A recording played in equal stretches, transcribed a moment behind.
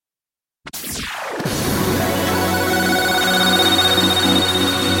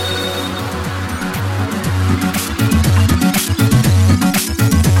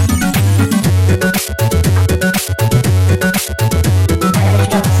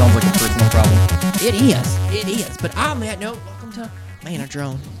It is. But on that note, welcome to Man a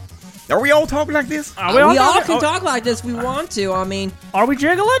Drone. Are we all talking like this? We all can talk like this if we want to. I mean, Are we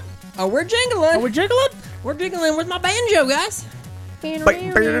jiggling? oh, we're jingling. Are we jiggling? We're jingling with my banjo, guys. Oh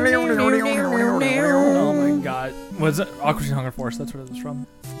my god. Was it Aqua Teen Hunger Force? That's what it was from.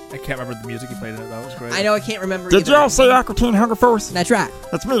 I can't remember the music he played in it. That was great. I know I can't remember. Did either. y'all say Aqua Teen Hunger Force? That's right.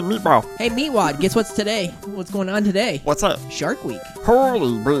 That's me, Meatball. Hey, Meatwad, guess what's today? What's going on today? What's up? Shark Week.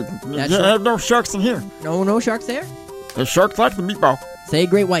 Holy big. That's You right. have no sharks in here. No sharks there? The sharks like the meatball. Say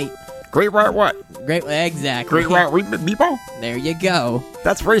great white. Great white what? Great, exactly. Great white meatball? There you go.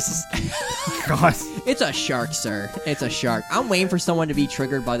 That's racist. God. It's a shark, sir. It's a shark. I'm waiting for someone to be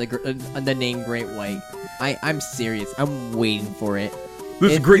triggered by the name Great White. I'm serious. I'm waiting for it.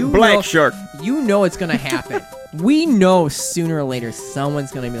 This is If great you black know- shark. You know it's gonna happen. We know sooner or later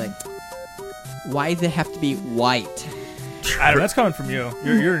someone's gonna be like, why does it have to be white? Adam, that's coming from you.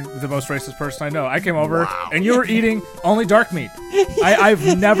 You're the most racist person I know. I came over and you were eating only dark meat.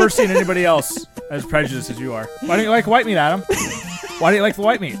 I've never seen anybody else as prejudiced as you are. Why don't you like white meat, Adam? Why do you like the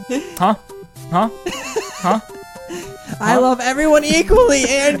white meat? Huh? I love everyone equally,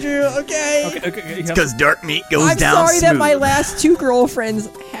 Andrew. Okay. Okay. Because dark meat goes I'm down sorry smooth. that my last two girlfriends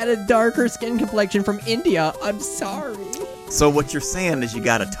had a darker skin complexion from India. I'm sorry. So what you're saying is you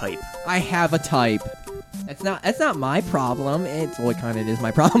got a type. I have a type. That's not my problem. It kind of is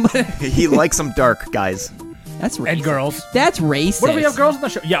my problem. But He likes them dark, guys. that's racist. And girls. That's racist. What if we have girls on the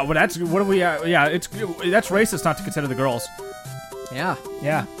show? Yeah, well, that's what do we? That's racist not to consider the girls. Yeah.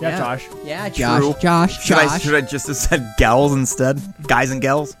 Yeah, Josh. Yeah, Josh. True. Josh. Should I just have said gals instead? Guys and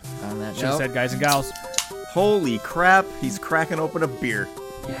gals? On that Should have note. said guys and gals. Holy crap, he's cracking open a beer.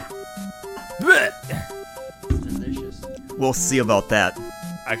 Yeah. Blech. Delicious. We'll see about that.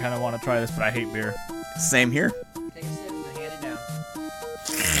 I kind of want to try this, but I hate beer. Same here. Take a sip and hand it down.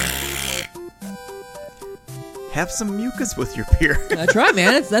 Have some mucus with your beer. That's right,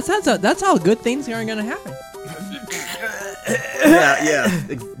 man. That's how good things are gonna happen. yeah.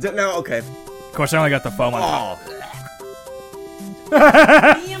 No, okay. Of course, I only got the foam on top.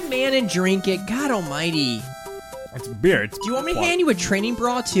 Oh, Be a man and drink it. God Almighty. It's beer. It's Do you want me to hand you a training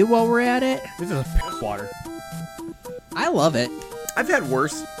bra too while we're at it? This is a piss water. I love it. I've had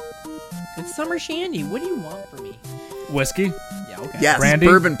worse. It's summer shandy. What do you want from me? Whiskey. Yeah, okay. Yes, Brandy?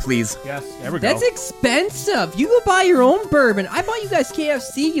 bourbon, please. Yes, there we go. That's expensive. You go buy your own bourbon. I bought you guys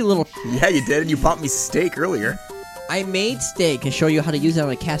KFC, you little. Yeah, you did, and you bought me steak earlier. I made steak and show you how to use it on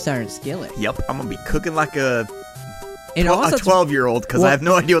a cast iron skillet. Yep, I'm gonna be cooking like a And also, 12-year-old because I have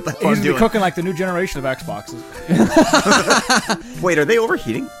no idea what the hell He's I'm gonna be doing. cooking like the new generation of Xboxes. Wait, are they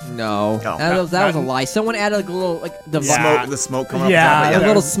overheating? no, Oh. that was a lie. Someone added a little the Yeah. The smoke coming Yeah. up. a The top.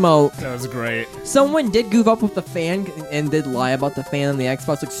 little smoke. That was great. Someone did goof up with the fan and did lie about the fan on the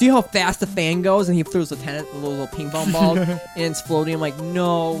Xbox. Like, see how fast the fan goes? And he throws the little ping pong ball, and it's floating. I'm like,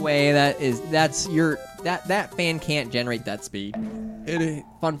 no way. That fan can't generate that speed.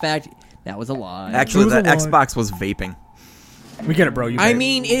 Fun fact, that was a lie. Actually, Who's that alive? Xbox was vaping. We get it, bro. You I vape.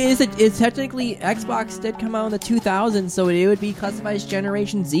 mean, it's technically Xbox did come out in the 2000s, so it would be classified as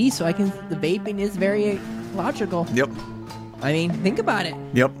Generation Z. So the vaping is very logical. Yep. I mean, think about it.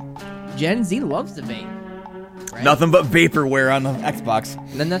 Yep. Gen Z loves to vape. Right? Nothing but vaporware on the Xbox.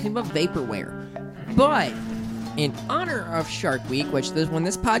 Nothing but vaporware. But in honor of Shark Week, when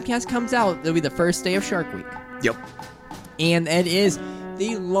this podcast comes out, it'll be the first day of Shark Week, Yep. and it is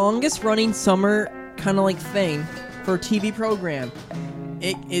the longest running summer kind of like thing for a TV program.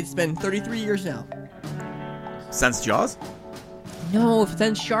 It's been 33 years now. Since Jaws? No,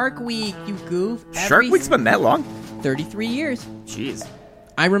 since Shark Week, you goof. Shark Week's been that long? 33 years. Jeez.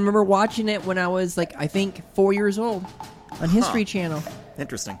 I remember watching it when I was like, I think 4 years old on History Channel.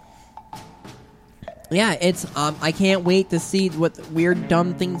 Interesting. Yeah, it's I can't wait to see what weird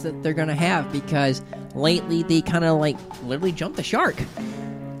dumb things that they're gonna have, because lately they kind of like literally jumped the shark.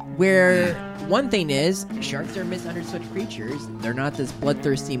 Where one thing is, sharks are misunderstood creatures. They're not this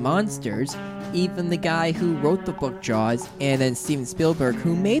bloodthirsty monsters. Even the guy who wrote the book Jaws, and then Steven Spielberg,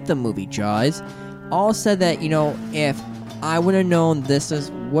 who made the movie Jaws, all said that, if I would have known this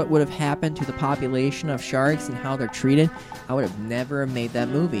is what would have happened to the population of sharks and how they're treated, I would have never made that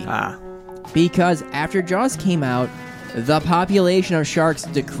movie. Because after Jaws came out, the population of sharks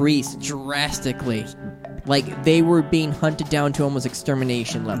decreased drastically. Like, they were being hunted down to almost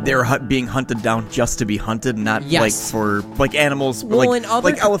extermination level. They're being hunted down just to be hunted, not Yes. like for like animals, Well, like in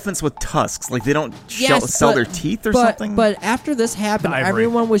other- elephants with tusks. Like they don't Yes, sell but- their teeth or but, something. But after this happened, Ivory.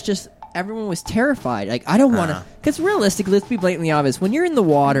 everyone was terrified. Like, I don't want to, because realistically, let's be blatantly obvious. When you're in the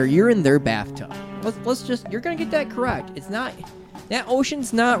water, you're in their bathtub. You're gonna get that correct. It's not That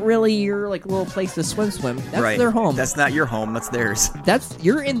ocean's not really your like little place to swim. That's right. their home. That's not your home. That's theirs.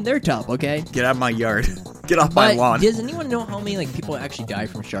 You're in their tub, okay? Get out of my yard. Get off my But lawn. does anyone know how many like people actually die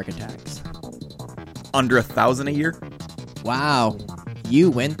from shark attacks? Under 1,000 a year? Wow, you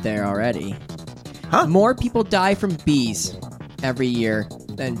went there already. Huh? More people die from bees every year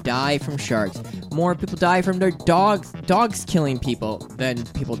than die from sharks. More people die from their dogs killing people than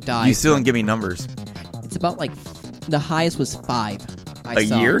people die. You still didn't give me numbers. It's about like the highest was 5. A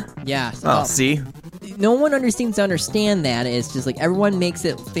year? Yeah. So Oh, about- see? no one seems to understand that. It's just like everyone makes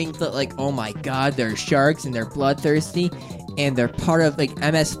it think that like, oh my god, they're sharks and they're bloodthirsty and they're part of like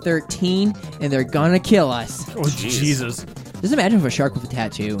MS-13 and they're gonna kill us. Oh, Jesus. Just imagine if a shark with a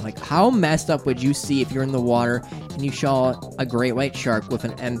tattoo. Like, how messed up would you see if you're in the water and you saw a great white shark with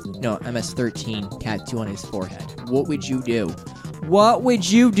an MS-13 tattoo on his forehead? What would you do? What would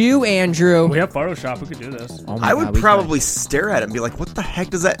you do, Andrew? We have Photoshop. We could do this. Oh my I God, would we probably stare at it and be like, what the heck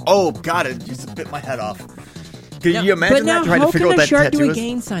does that... Oh, God, it just bit my head off. Can you imagine but now, that? Trying to figure out how what can a that shark do tattoo a is?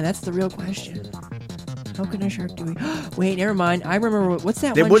 gang sign? That's the real question. How can a shark do it? Wait, never mind. I remember what's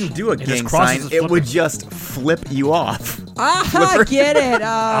that They one? wouldn't do a just gang crosses sign. the It would flipper. just flip you off. Ah, Flipper. get it.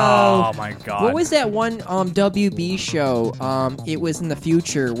 Oh, my God. What was that one WB show? It was in the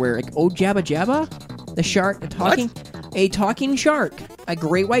future where like Jabba Jabba, the shark, a talking shark, a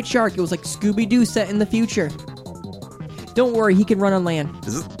great white shark. It was like Scooby Doo set in the future. Don't worry, he can run on land.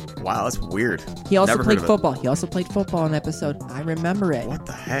 Wow, that's weird. He also Never heard played of it. football. He also played football in an episode. I remember it. What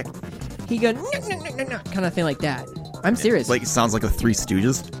the heck? He go kind of thing like that. I'm serious. Like, sounds like the Three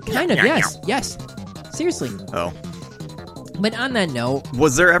Stooges. kind of. Yes. Seriously. Oh. But on that note,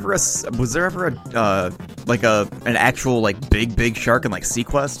 Was there ever an actual like big shark in like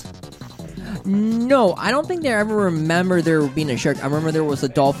Sequest? no, I don't think they ever remember there being a shark. I remember there was a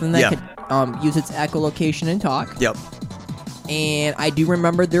dolphin that Yeah. could use its echolocation and talk. Yep. And I do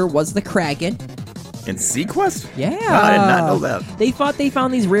remember there was the Kraken. In Sequest? Yeah. I did not know that. They thought they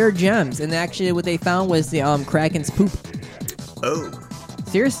found these rare gems, and actually what they found was the Kraken's poop. Oh,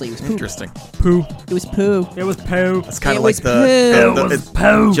 Seriously, it was poop. interesting. Poo. It was poo. It was poo. It's kind It of like was the, poo. It was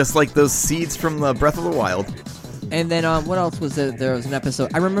poo. just like those seeds from the Breath of the Wild. And then what else was there? There was an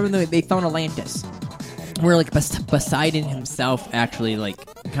episode. I remember they found Atlantis, where like Poseidon himself actually like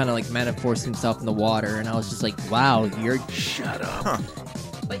kind of like metaphors himself in the water, and I was just like, wow, you're shut up. Huh.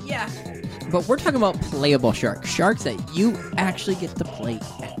 But yeah, but we're talking about playable sharks that you actually get to play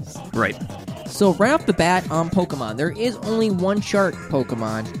as. Right. So right off the bat on Pokemon, there is only one shark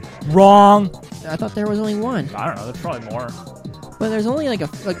Pokemon. Wrong. I thought there was only one, I don't know. There's probably more. but there's only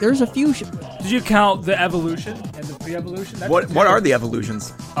there's a few. Did you count the evolution and the pre-evolution? That's What are the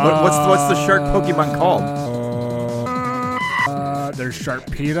evolutions? What's the shark Pokemon called? There's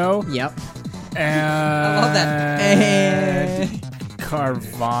Sharpedo. Yep. And I love that. And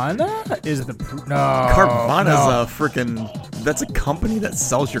Carvana is the no. Carvana's no. a freaking. That's a company that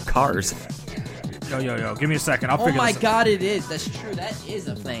sells your cars. Yo. Give me a second. I'll oh figure my this out. god, it is. That's true. That is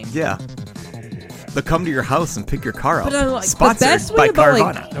a thing. Yeah. They'll come to your house and pick your car But up. the Sponsored best by way about,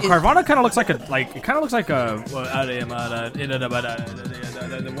 like, Carvana. No, Carvana kind of looks like a the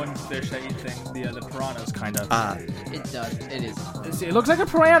one fish that eat thing, the piranhas kind of. It does. It is. It looks like a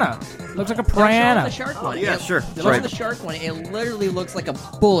piranha. It looks like a They're showing piranha. the shark one. yeah, sure. They're Right. showing the shark one. It literally looks like a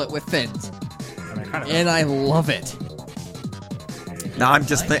bullet with fins, I mean, kind of. and I love it. Now I'm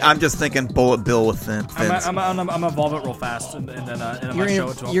just thinking Bullet Bill with fins. I'm gonna evolve it real fast, and then I'm gonna show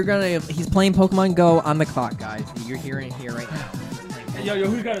it to him. He's playing Pokemon Go on the clock, guys. You're hearing it here right now. Yo,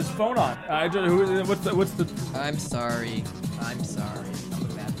 who's got his phone on? What's the? I'm sorry. I'm a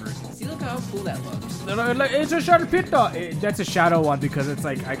bad person. See, look how cool that looks. It's a Sharpedo. That's a shadow one because it's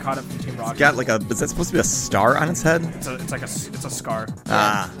like I caught it from Team Rocket. It's got like a. Is that supposed to be a star on its head? It's a scar.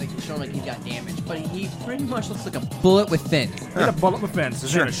 Like he's showing like he got damaged, but he pretty much looks like a bullet with fins. Got a bullet with fins.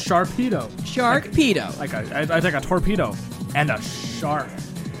 It's Sure. a Sharpedo. Sharpedo. Like I think a torpedo and a shark.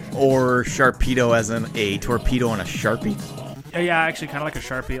 Or Sharpedo as in a torpedo and a Sharpie? Yeah, actually, kind of like a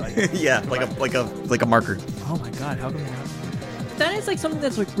Sharpie. Like, Yeah, like a marker. oh my god, how come we not? That is like something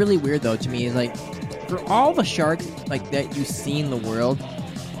that's like really weird though to me. Is like for all the sharks like that you see in the world,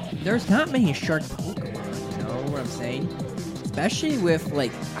 there's not many shark Pokemon. You know what I'm saying? Especially with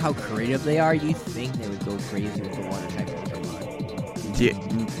like how creative they are, you think they would go crazy with the water type Pokemon. Yeah,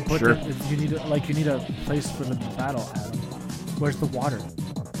 But sure. you need a place for them to battle, Adam. Where's the water?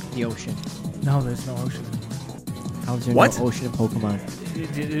 The ocean. No, there's no ocean. How is there What? no ocean in Pokemon?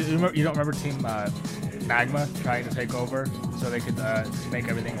 You don't remember Team Magma trying to take over so they could make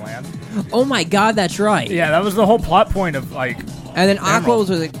everything land? Oh my god, that's right. Yeah, that was the whole plot point of like. And then Aqua Emerald.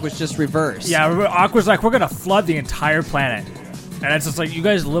 was just reversed. Yeah, Aqua's like, we're gonna flood the entire planet. And it's just like, you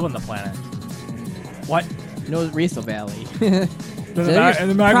guys live on the planet. What? No resale value. And So the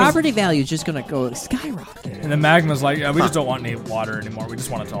magma's, property value is just gonna go skyrocket. and the magma's like, yeah, we just don't want any water anymore. We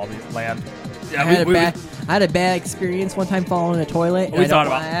just want it to all be land. Yeah, I had a bad experience one time following a toilet. We And I thought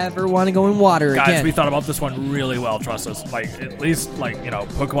don't about- ever want to go in water guys, again. we thought about this one really well. Trust us. Like, at least, like,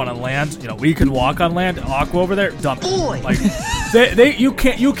 Pokemon on land. We can walk on land. Aqua over there, dump it. Like,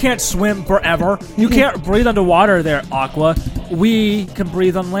 you can't swim forever. You can't breathe underwater there, Aqua. We can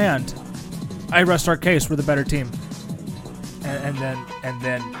breathe on land. I rest our case. We're the better team.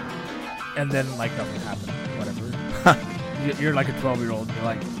 And then like nothing happened. Whatever. You're like a 12-year-old. You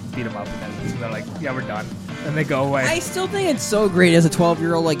like beat them up, and then they're like, yeah, we're done, and they go away. I still think it's so great as a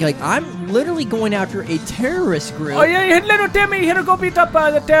 12-year-old. Like I'm literally going after a terrorist group. Oh yeah, little Timmy, here to go beat up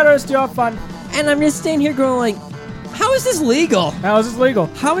the terrorists. You're fun. And I'm just standing here going like, how is this legal? How is this legal?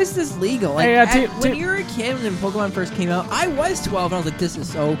 How is this legal? Like, Hey, when you were a kid when Pokemon first came out, I was 12 and I was like, this is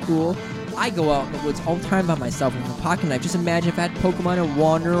so cool. I go out in the woods all the time by myself with a pocket knife. Just imagine if I had Pokemon and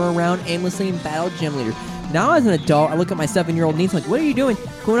wander around aimlessly and battle gym leaders. Now as an adult, I look at my 7-year-old niece like, what are you doing?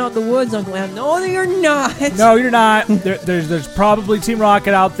 Going out in the woods, Uncle Adam. No, you're not. No, you're not. There's probably Team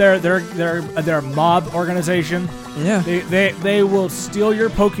Rocket out there. They're a mob organization. Yeah. They will steal your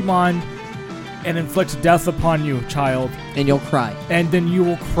Pokemon and inflict death upon you, child. And you'll cry. And then you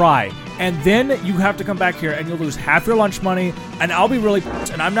will cry. And then you have to come back here and you'll lose half your lunch money. And I'll be really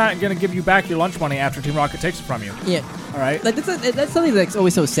pissed, and I'm not going to give you back your lunch money after Team Rocket takes it from you. Yeah. All right? Like that's something that's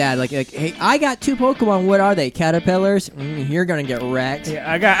always so sad. Like, hey, I got 2 Pokemon. What are they? Caterpillars? You're gonna get wrecked.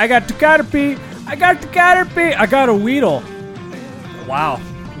 Yeah, I got the Caterpie. I got the Caterpie. I got a Weedle. Wow.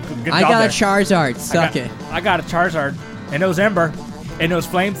 Good I job got there. a Charizard. Suck it. I got a Charizard. It knows Ember. It knows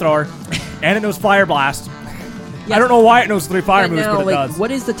Flamethrower. And it knows Fire Blast. Yeah. I don't know why it knows 3 fire But moves, now, but it like, does.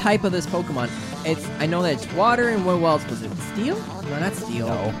 what is the type of this Pokemon? I know that it's water, and what else was it? Steel? No, not steel.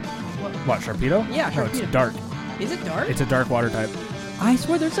 No. What, Sharpedo? Yeah, No, it's Sharpedo. dark. Is it dark? It's a dark water type. I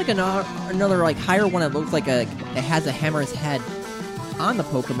swear there's like another like higher one that looks like it has a hammer's head on the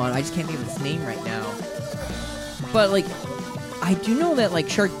Pokemon. I just can't think of its name right now. But like, I do know that like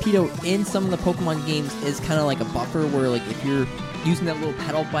Sharpedo in some of the Pokemon games is kind of like a buffer where like if you're using that little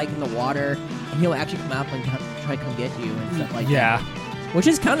pedal bike in the water, and he'll actually come out and try to come get you and stuff like that. Yeah. Which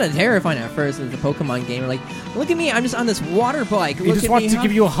is kind of terrifying at first as a Pokemon game. Like, look at me, I'm just on this water bike. He Look just at wants me, to huh?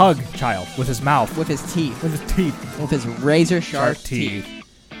 give you a hug, child, with his mouth. With his teeth. With his teeth. With his razor sharp Sharp teeth. teeth.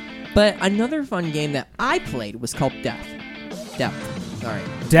 But another fun game that I played was called Death. Sorry.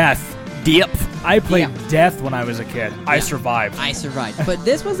 Death. Dip. I played Yeah. Death when I was a kid. I Yeah. survived. I survived. But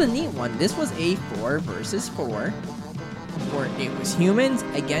this was a neat one. This was a 4 versus 4, where it was humans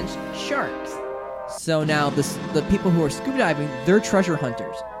against sharks. So now the people who are scuba diving, they're treasure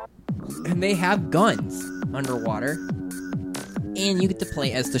hunters. And they have guns underwater. And you get to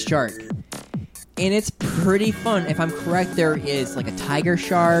play as the shark. And it's pretty fun. If I'm correct, there is like a tiger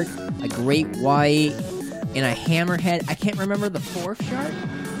shark, a great white, and a hammerhead. I can't remember the 4th shark.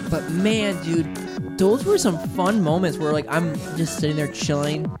 But man, dude, those were some fun moments where like I'm just sitting there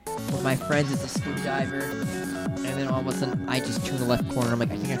chilling with my friends as a scuba diver. And then all of a sudden, I just turn the left corner. I'm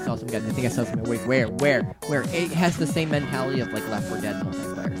like, I think I saw some guys. I think I saw some. Wait, where? It has the same mentality of like Left 4 Dead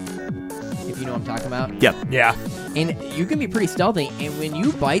multiplayer. If you know what I'm talking about. Yep. Yeah. And you can be pretty stealthy. And when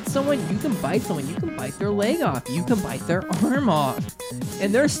you bite someone, you can bite someone. You can bite their leg off. You can bite their arm off.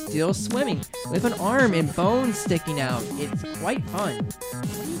 And they're still swimming with an arm and bones sticking out. It's quite fun.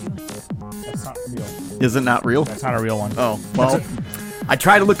 That's not real. Is it not real? That's not a real one. Oh, well, I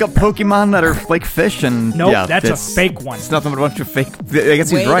try to look up Pokemon that are like fish, and Nope, yeah, that's a it's- fake one. It's nothing but a bunch of fake. I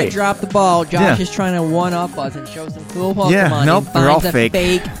guess Way he's to right. drop the ball. Josh Yeah. is trying to one-up us and show some cool Pokemon. Yeah, nope, and they're all finds a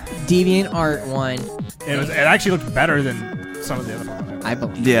fake. Deviant Art one. It actually looked better than some of the other Pokemon. I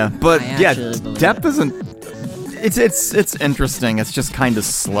believe. Yeah, but I yeah, actually believe depth it. isn't. It's interesting. It's just kind of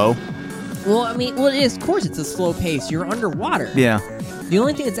slow. Well, I mean, it is. Of course, it's a slow pace. You're underwater. Yeah. The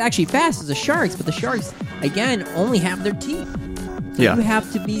only thing that's actually fast is the sharks, but the sharks, again, only have their teeth. So Yeah. you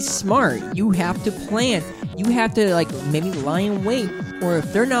have to be smart. You have to plan. You have to, like, maybe lie in wait. Or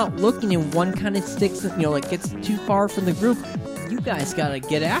if they're not looking and one kind of sticks, like, gets too far from the group, you guys gotta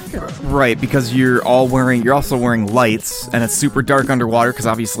get after them. Right, because you're also wearing lights, and it's super dark underwater because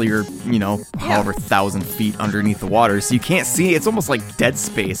obviously you're, however 1,000 feet underneath the water, so you can't see. It's almost like dead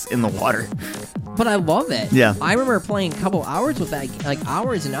space in the water. But I love it. Yeah. I remember playing a couple hours with that, like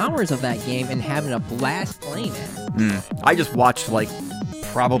hours and hours of that game and having a blast playing it. I just watched like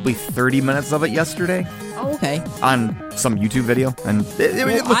probably 30 minutes of it yesterday Oh, okay. on some YouTube video, and it Well,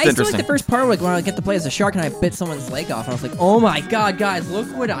 looked I still interesting. like the first part, like when I get to play as a shark and I bit someone's leg off, and I was like, "Oh my god, guys, look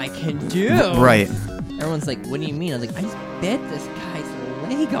what I can do!" Right. Everyone's like, what do you mean? I was like, I just bit this guy's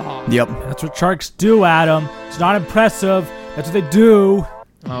leg off. Yep. That's what sharks do, Adam. It's not impressive. That's what they do.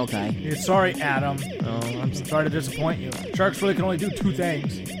 Okay. You're sorry, Adam. Oh, I'm sorry to disappoint you. Sharks really can only do two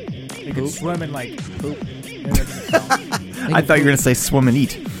things. They can swim and like poop. Yeah, I thought you were gonna say swim and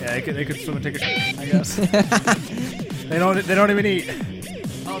eat. yeah, they could swim and take a shit, I guess. They don't even eat.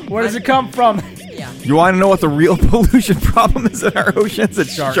 Where does it come from? Yeah. You want to know what the real pollution problem is in our oceans?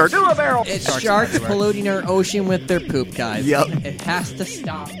 It's Sharks. sharks. Do a barrel. It's sharks polluting our ocean with their poop, guys. Yep. It has to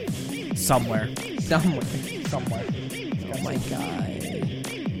stop Somewhere. somewhere. Oh my god.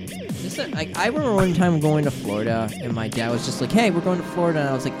 I remember one time going to Florida, and my dad was just like, hey, we're going to Florida, and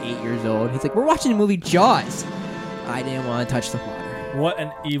I was like 8 years old. He's like, we're watching the movie Jaws. I didn't want to touch the water. What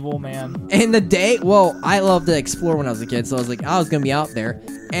an evil man. And the day, I loved to explore when I was a kid, so I was like, I was going to be out there.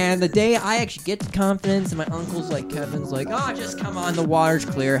 And the day I actually get the confidence, and my uncle's like, Kevin's like, oh, just come on, the water's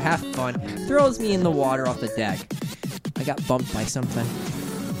clear, have fun. Throws me in the water off the deck. I got bumped by something.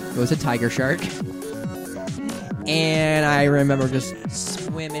 It was a tiger shark. And I remember just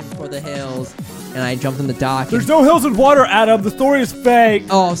swimming for the hills, and I jumped in the dock. There's no hills in water, Adam. The story is fake.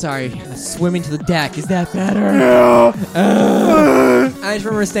 Oh, sorry. Swimming to the deck. Is that better? I just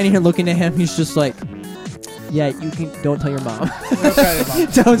remember standing here looking at him. He's just like, yeah, you can. Don't tell your mom.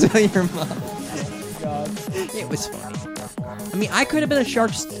 Don't tell your mom. It was funny. I mean, I could have been a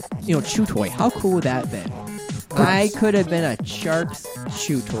shark's, chew toy. How cool would that have been? I could have been a shark's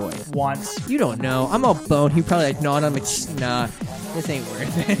chew toy. Once. You don't know. I'm all bone. He probably like gnawed on me. Nah, this ain't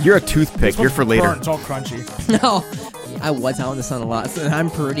worth it. You're a toothpick. You're for later. Burnt, it's all crunchy. No, I was out in the sun a lot, so I'm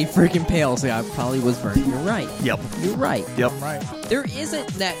pretty freaking pale, so I probably was burnt. You're right. Yep. You're right. Yep. I'm right. There isn't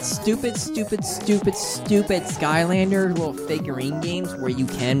that stupid Skylander little figurine games where you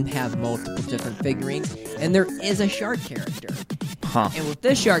can have multiple different figurines, and there is a shark character. Huh. And with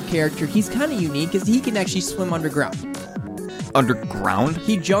this shark character, he's kind of unique because he can actually swim underground. Underground?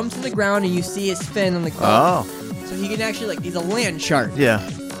 He jumps in the ground and you see his fin on the ground. Oh. So he can actually, he's a land shark. Yeah.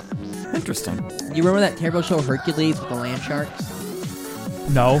 Interesting. You remember that terrible show Hercules with the land sharks?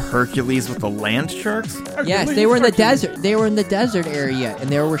 No. Hercules with the land sharks? Yes, they were in the desert. They were in the desert area, and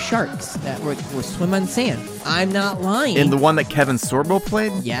there were sharks that were swim on sand. I'm not lying. In the one that Kevin Sorbo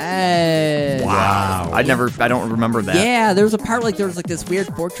played? Yes. Wow. I don't remember that. Yeah, there was a part there was this weird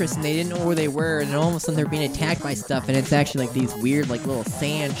fortress, and they didn't know where they were, and all of a sudden they're being attacked by stuff, and it's actually these weird little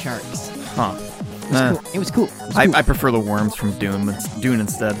sand sharks. Huh. It was cool. I prefer the worms from Dune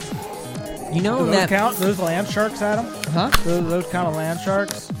instead. You know Do those that count? Those land sharks, Adam? Huh? Those kind of land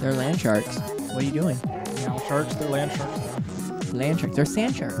sharks? They're land sharks. What are you doing? Sharks, they're land sharks. Land sharks. They're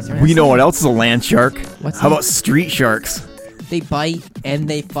sand sharks. They're not We know sand. what else is a land shark. What's How that? about street sharks? They bite and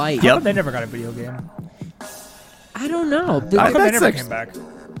they fight. Yep. How come they never got a video game? I don't know. How come they That's never came back?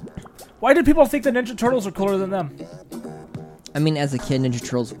 Why did people think the Ninja Turtles are cooler than them? I mean, as a kid, Ninja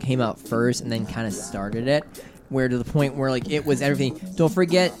Turtles came out first and then kind of started it. Where to the point where it was everything. Don't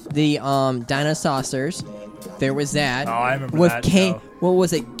forget the Dinosaurs. There was that. Oh, I remember with that show. What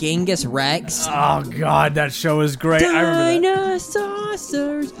was it? Genghis Rex. Oh God, that show is great. I remember that.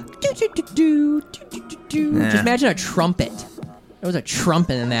 Dinosaurs. Just imagine a trumpet. There was a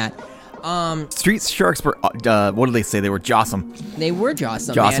trumpet in that. Street sharks were, what did they say? They were Jossum. They were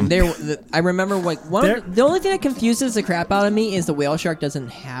Jossum, Jossum. man. I remember the only thing that confuses the crap out of me is the whale shark doesn't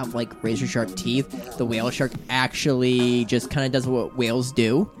have razor sharp teeth. The whale shark actually just kind of does what whales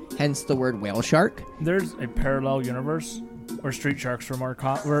do, hence the word whale shark. There's a parallel universe where street sharks were more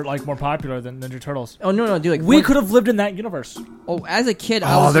popular than Ninja Turtles. Oh no, dude! We could have lived in that universe. Oh, as a kid,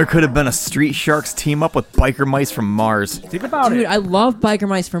 There could have been a street sharks team up with biker mice from Mars. Think about dude, it. I love Biker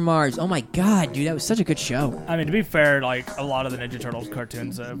Mice from Mars. Oh my god, dude, that was such a good show. I mean, to be fair, a lot of the Ninja Turtles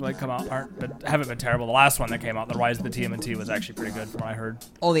cartoons that have come out haven't been terrible. The last one that came out, The Rise of the TMNT, was actually pretty good from what I heard.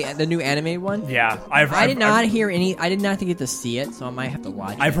 Oh, the new animated one. Yeah, I did not get to see it, so I might have to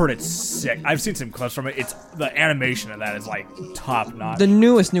watch it. I've heard it's sick. I've seen some clips from it. It's the animation of that is top notch. The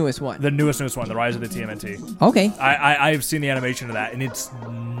newest one. The newest one, The Rise of the TMNT. Okay. I've seen the animation of that, and it's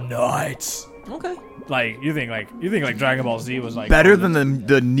nuts. Okay. You think Dragon Ball Z was Better than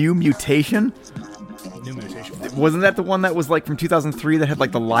the new mutation? New mutation. Wasn't that the one that was from 2003 that had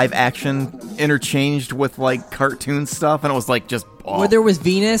the live action interchanged with cartoon stuff, and it was just where there was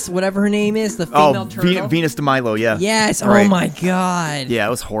Venus, whatever her name is, the female turtle. Venus de Milo, yeah. Yes. Right. Oh my god. Yeah,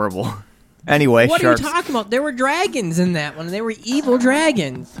 it was horrible. Anyway, what sharks. are you talking about? There were dragons in that one. They were evil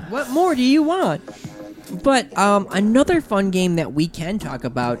dragons. What more do you want? But another fun game that we can talk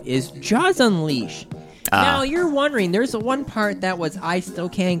about is Jaws Unleashed. Now you're wondering, there's one part that I still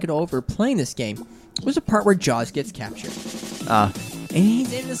can't get over playing this game. There's a part where Jaws gets captured. and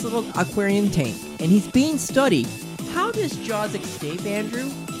he's in this little aquarium tank, and he's being studied. How does Jaws escape, Andrew?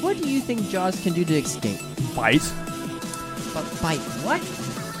 What do you think Jaws can do to escape? Bite. But bite what?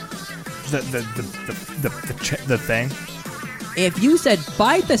 The thing. If you said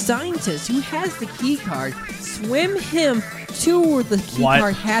bite the scientist who has the key card, swim him to where the key What?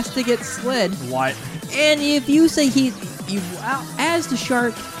 card has to get slid, What? and if you say as the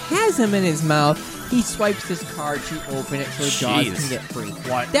shark has him in his mouth, he swipes his card to open it so Jaws Jeez. can get free.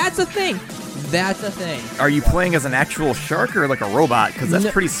 What? That's a thing. That's a thing. Are you playing as an actual shark or like a robot? Because that's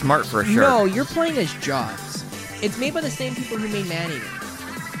No- pretty smart for a shark. No, you're playing as Jaws. It's made by the same people who made Man-Eater.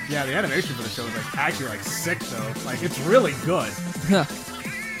 Yeah, the animation for the show is actually sick though. Like it's really good. Huh.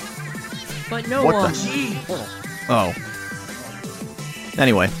 But no, What the- Portal. Oh.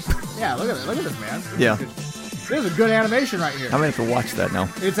 Anyway, Yeah, look at it. Look at this, man. Yeah. There's a good animation right here. I'm gonna have to watch that now.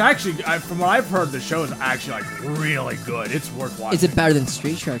 It's actually, from what I've heard, the show is actually really good. It's worth watching. is it better than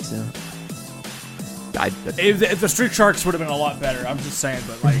Street Sharks though? If the Street Sharks would have been a lot better, I'm just saying,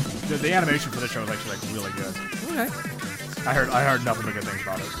 but the animation for the show is actually really good. Okay. I heard nothing but good things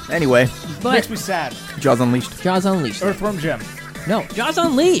about it. Anyway, But Makes me sad. Jaws Unleashed. Jaws Unleashed. Earthworm Jim. No, Jaws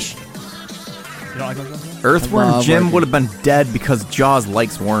Unleashed. You don't like those ones? Earthworm love Jim working. would have been dead because Jaws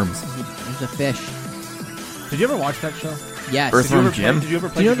likes worms. He's a fish. Did you ever watch that show? Yes. Earthworm Jim? Did you ever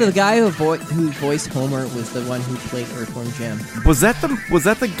Do play you know the the guy who voiced Homer was the one who played Earthworm Jim? Was that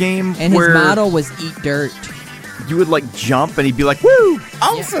the game And his where motto was "Eat dirt." you would like jump and he'd be like, "Woo,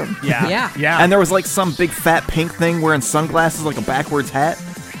 awesome!" Yeah. Yeah. And there was like some big fat pink thing wearing sunglasses, like a backwards hat.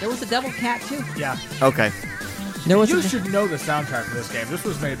 There was a devil cat too. Yeah. Okay, There was You a, should know the soundtrack for this game. This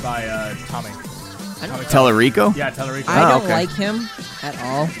was made by Tommy. I don't, Tellerico. Yeah, Tellerico. I don't okay. like him at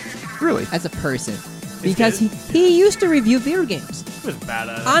all Really? as a person because he used to review video games. He was bad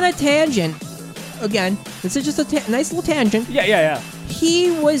at it. On a tangent. Again, this is just a nice little tangent. Yeah.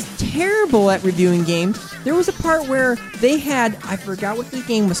 He was terrible at reviewing games. There was a part where they had, I forgot what the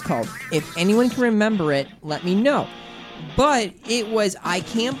game was called. If anyone can remember it, let me know. But it was, I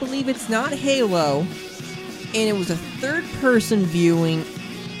can't believe it's not Halo. And it was a third-person viewing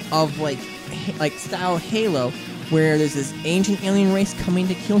of like style Halo, where there's this ancient alien race coming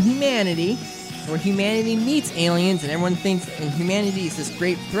to kill humanity, where humanity meets aliens, and everyone thinks humanity is this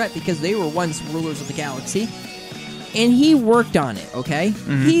great threat because they were once rulers of the galaxy. And he worked on it, okay?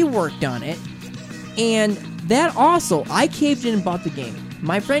 He worked on it. And that also, I caved in and bought the game.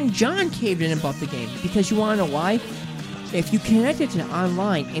 My friend John caved in and bought the game. Because you want to know why? If you connect it to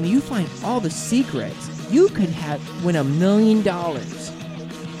online and you find all the secrets, you could win $1 million.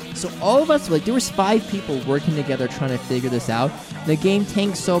 So all of us, there was 5 people working together trying to figure this out. The game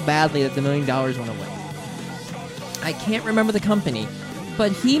tanked so badly that the $1 million went away. I can't remember the company,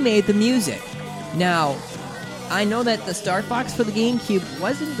 but he made the music. Now, I know that the Star Fox for the GameCube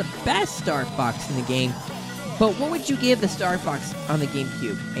wasn't the best Star Fox in the game, but what would you give the Star Fox on the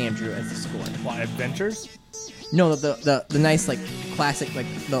GameCube, Andrew, as a score? What, Adventures? No, the nice classic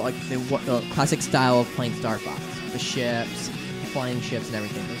the classic style of playing Star Fox, the ships, flying ships, and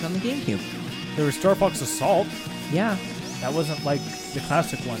everything. It was on the GameCube. There was Star Fox Assault. Yeah, That wasn't like the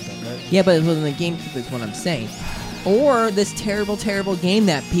classic one, though, right? yeah, but it was on the GameCube. Is what I'm saying. Or this terrible, terrible game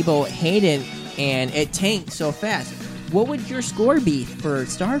that people hated and it tanked so fast. What would your score be for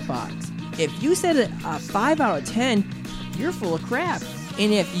Star Fox? If you said a 5 out of 10, you're full of crap.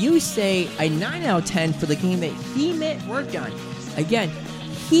 And if you say a 9 out of 10 for the game that he worked on, again,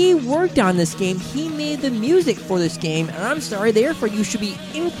 he worked on this game, he made the music for this game, and I'm sorry, therefore you should be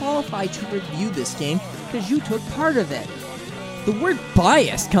unqualified to review this game because you took part of it. The word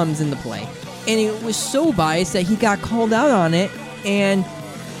bias comes into play, and it was so biased that he got called out on it, and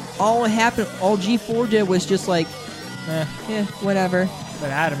all G4 did was just whatever. But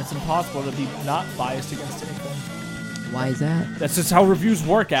Adam, it's impossible to be not biased against anything. Why is that? That's just how reviews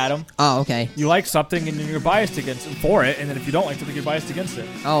work, Adam. Oh, okay. You like something and then you're biased against it for it, and then if you don't like something, you're biased against it.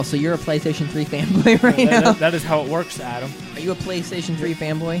 Oh, so you're a PlayStation 3 fanboy right now? That is how it works, Adam. Are you a PlayStation 3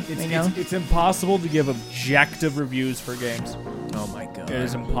 fanboy right now? It's impossible to give objective reviews for games. Oh my god. It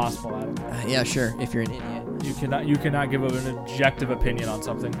is impossible, Adam. Yeah, sure, if you're an idiot. You cannot give an objective opinion on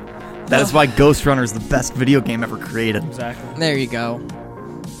something. That is why Ghost Runner is the best video game ever created. Exactly. There you go.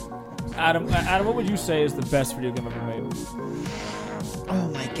 Adam, what would you say is the best video game ever made? Oh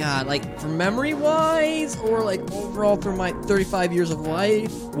my god, for memory-wise, or overall through my 35 years of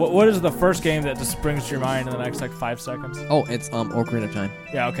life? What is the first game that just springs to your mind in the next 5 seconds? Oh, it's Ocarina of Time.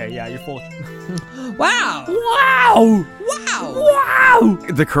 Yeah, okay, yeah, you're full. Wow! Wow! Wow! Wow!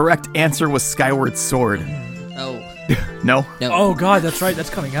 The correct answer was Skyward Sword. Oh, No? no. Oh god, that's right, that's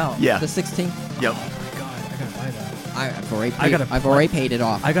coming out. Yeah. The 16th? Yep. Oh my god, I gotta buy that. I've already I paid, gotta I've play- already paid it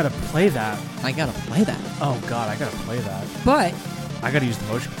off. I gotta play that. I gotta play that. Oh god, I gotta play that. But I gotta use the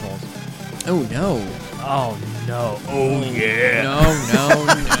motion controls. oh no. Oh no. Oh yeah.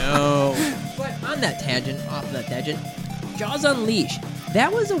 No. But on that tangent, off of that tangent, Jaws Unleashed.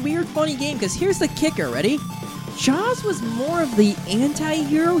 That was a weird, funny game because here's the kicker. Ready? Jaws was more of the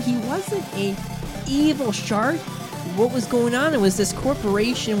anti-hero. He wasn't a evil shark. What was going on? It was this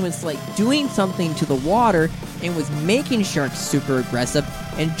corporation was like doing something to the water and was making sharks super aggressive.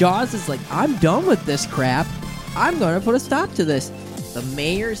 And Jaws is like, I'm done with this crap. I'm gonna put a stop to this. The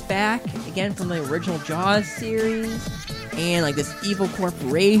mayor's back again from the original Jaws series, and like this evil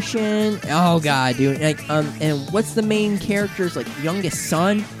corporation. Oh god, dude! Like, and what's the main character's like youngest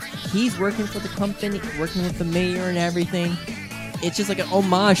son? He's working for the company, working with the mayor and everything. It's just like an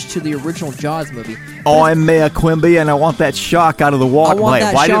homage to the original Jaws movie. Oh, I'm Mayor Quimby, and I want that shark out of the water. I want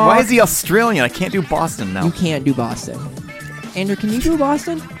that why shark. is he Australian? I can't do Boston now. You can't do Boston. Andrew, can you do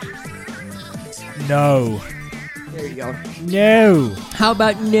Boston? No. There you go. No. How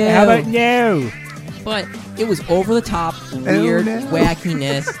about no? How about no? But it was over the top, weird no.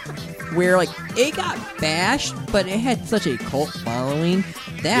 wackiness, where like it got bashed, but it had such a cult following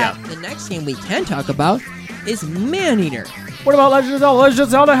that the next game we can talk about is Maneater. What about Legend of Zelda? Legend of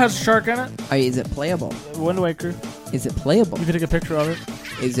Zelda has a shark in it. Is it playable? Wind Waker. Is it playable? You can take a picture of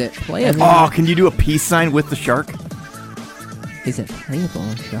it. Is it playable? Oh, can you do a peace sign with the shark? Is it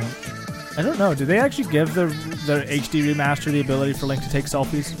playable, Shark? I don't know. Did they actually give the HD remaster the ability for Link to take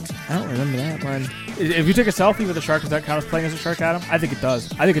selfies? I don't remember that one. If you take a selfie with a shark, does that count as playing as a shark, Adam? I think it does.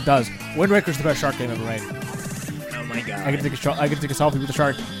 Wind Waker's the best shark game ever made. Oh my god. I get to take a selfie with the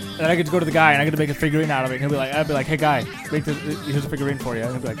shark, and then I get to go to the guy and I get to make a figurine out of it. And I'd be like, hey guy, here's a figurine for you.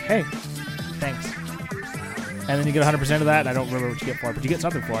 And he'll be like, hey, thanks. And then you get 100% of that, and I don't remember what you get for it, but you get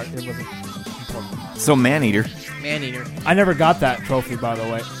something for it. It wasn't important. So Maneater. Maneater. I never got that trophy, by the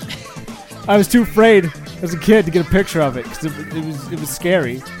way. I was too afraid as a kid to get a picture of it because it was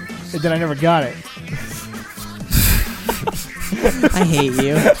scary, and then I never got it. I hate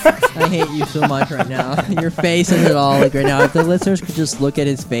you. I hate you so much right now. Your face and it all like right now. If the listeners could just look at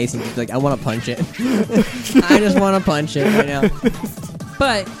his face and just be like, I want to punch it. I just want to punch it right now.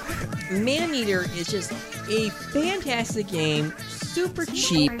 But Maneater is just a fantastic game, super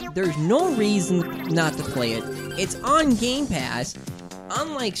cheap. There's no reason not to play it. It's on Game Pass.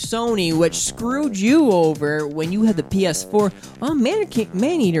 Unlike Sony, which screwed you over when you had the PS4,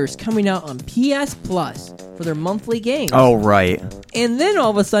 Maneater's coming out on PS Plus for their monthly games. Oh, right. And then all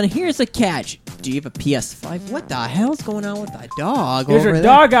of a sudden, here's a catch. Do you have a PS5? What the hell's going on with that dog There's over a there?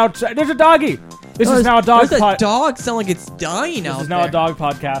 dog outside. There's a doggy. This is now a dog There's a pod. dog sound like it's dying out This is now there. a dog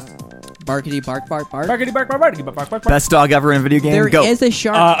podcast. Barkity bark bark bark. Barkity bark bark barkity bark bark bark. Best dog ever in a video game? There Go. is a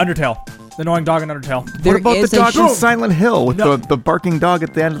shark. Undertale. The annoying dog in Undertale. There What about is the a dog from shark. Silent Hill with No. the barking dog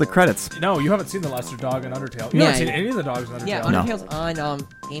at the end of the credits? No, you haven't seen the Lester dog in Undertale. You Yeah, haven't seen yeah. any of the dogs in Undertale. Yeah, No. Undertale's on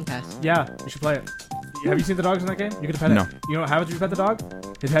Game Pass. Yeah, you should play it. Have you seen the dogs in that game? You can pet No. it. You know what happens when you pet the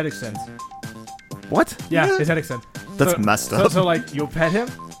dog? His head extends. What? Yeah, his head extends. That's messed up. So like you'll pet him,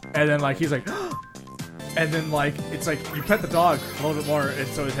 and then like he's like, and then like it's like you pet the dog a little bit more, and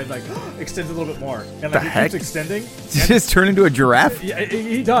so his head like extends a little bit more, and like The it heck? keeps extending. Did you just turn into a giraffe? Yeah,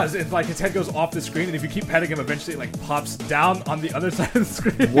 he does. It's like his head goes off the screen, and if you keep petting him, eventually it like pops down on the other side of the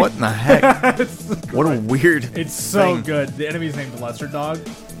screen. What in the heck? It's so What a weird It's so thing. good. The enemy's named Lester Dog.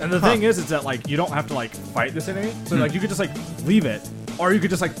 And the thing is that like you don't have to like fight this enemy. So like you could just like leave it. Or you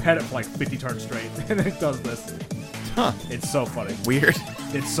could just like pet it for like 50 turns straight. And it does this. Huh. It's so funny. Weird.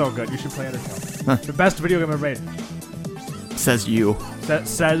 It's so good. You should play Undertale. The best video game ever made. Says you.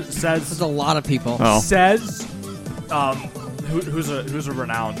 Says There's a lot of people. Oh. says who's a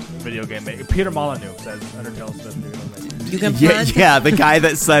renowned video game maker. Peter Molyneux says Undertale's the best video game ever made. You can Yeah, plant yeah, the guy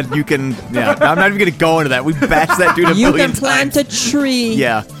that said you can. Yeah, I'm not even gonna go into that. We bashed that dude a you million can plant times. a tree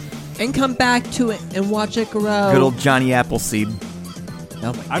Yeah, and come back to it and watch it grow. good old Johnny Appleseed.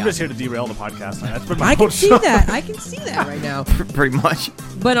 Oh my I'm God. just here to derail the podcast. That's been my I whole can see show. that. I can see that right now. Pretty much.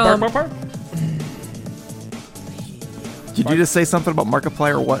 But Bark, bark, bark. Did you just say something about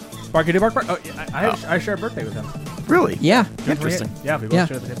Markiplier or what? Barkity bark bark. Oh, yeah, I share a birthday with him. Really? yeah, Interesting. Yeah, we both Yeah.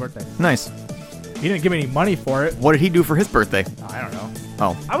 share the same birthday. Nice. He didn't give me any money for it. What did he do for his birthday? I don't know.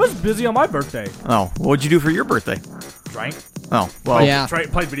 Oh, I was busy on my birthday. oh. What'd you do for your birthday? Drank. Oh, well. Yeah.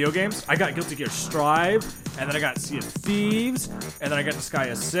 Played video games. I got Guilty Gear Strive, and then I got Sea of Thieves, and then I got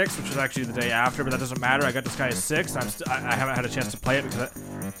Disgaea 6, which was actually the day after, but that doesn't matter. I got Disgaea 6. I haven't had a chance to play it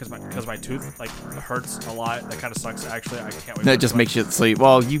because my tooth like hurts a lot. That kind of sucks. Actually, I can't wait. That just makes you sleep.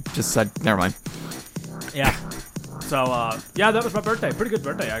 Well, you just said. Never mind. Yeah. So, yeah, that was my birthday. Pretty good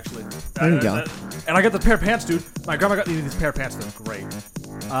birthday, actually. There you go. And I got the pair of pants, dude. My grandma got me these pair of pants. They're great.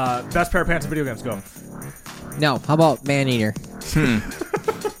 Best pair of pants in video games. Go. No, how about Maneater?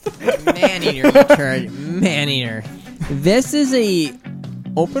 Maneater, you turd. Maneater. This is a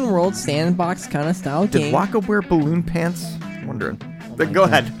open world sandbox kind of style Did game. Waka wear balloon pants? I'm wondering. my Go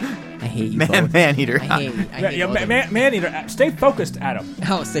God. ahead. I hate you both. Man-eater. I hate Yeah, both of you. man-eater. Stay focused, Adam.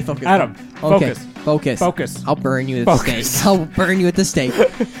 Oh, stay focused. Adam, Okay, focus. focus. Focus. I'll burn you at the Focus. stake. I'll burn you at the stake.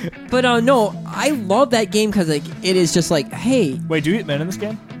 But no, I love that game because like it is just like, hey, Wait, do you eat men in this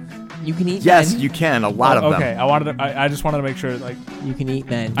game? you can eat Yes, men. you can. A lot of Okay, them. I just wanted to make sure, like, You can eat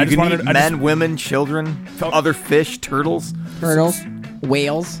men. I You just can wanted eat to- I men, just- women, children, other fish, turtles. Turtles,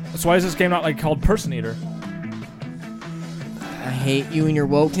 whales. so why is this game not like called Person Eater? I hate you and your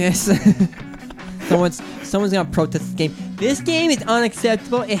wokeness. Someone's gonna protest this game. This game is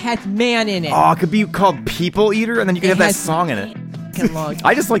unacceptable. It has man in it. Oh, it could be called People Eater, and then you could It have that has- song in it. Log.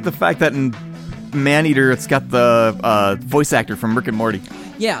 I just like the fact that in Maneater, it's got the voice actor from Rick and Morty.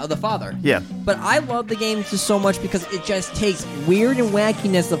 Yeah, the father. Yeah. But I love the game just so much because it just takes weird and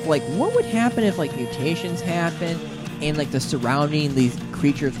wackiness of like what would happen if like mutations happen and like the surrounding these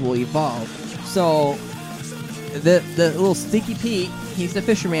creatures will evolve. So the little Stinky Pete, he's the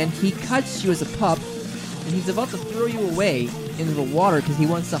fisherman. He cuts you as a pup, and he's about to throw you away into the water because he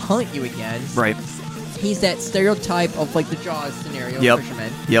wants to hunt you again. Right. He's that stereotype of like the Jaws scenario Yep.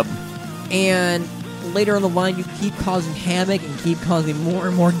 fisherman. Yep. And later on the line, you keep causing havoc and keep causing more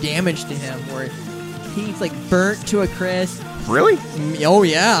and more damage to him, where he's like burnt to a crisp. Really? Oh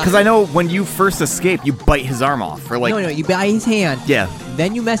yeah. Because I know when you first escape, you bite his arm off, or like. No, you bite his hand. Yeah.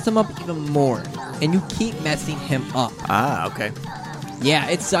 Then you mess him up even more, and you keep messing him up. Ah, okay. Yeah,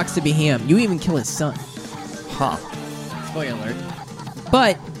 it sucks to be him. You even kill his son. Huh. Spoiler alert.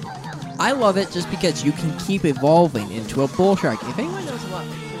 But I love it just because you can keep evolving into a bull shark. If anyone knows a lot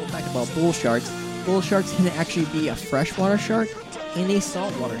cool fact about bull sharks can actually be a freshwater shark and a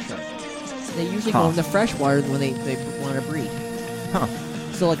saltwater shark. They usually go into freshwater when they want to breed. Huh.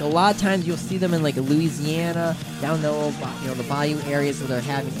 So like a lot of times you'll see them in like Louisiana, down the little, the bayou areas where they're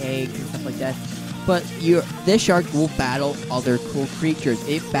having eggs and stuff like that. But this shark will battle other cool creatures.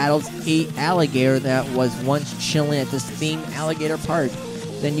 It battles a alligator that was once chilling at this themed alligator park.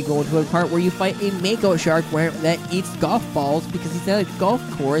 Then you go into a part where you fight a mako shark that eats golf balls because he's at a golf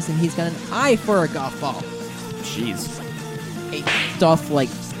course and he's got an eye for a golf ball. Jeez. Stuff like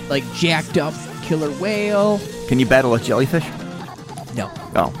jacked up killer whale. Can you battle a jellyfish? No.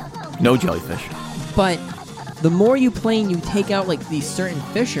 Oh. No jellyfish. But the more you play and you take out like these certain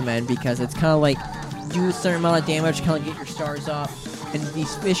fishermen, because it's kind of like do a certain amount of damage, kind of get your stars up, and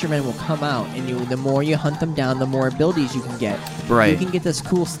these fishermen will come out, and the more you hunt them down, the more abilities you can get. Right. You can get this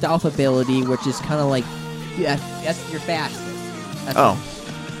cool stealth ability, which is kind of like that's your fastest.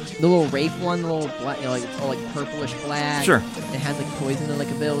 That's the little wraith one, the little black, like it's all like purplish black. Sure. It has like poison and like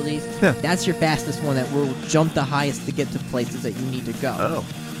abilities. Yeah. That's your fastest one that will jump the highest to get to places that you need to go. Oh.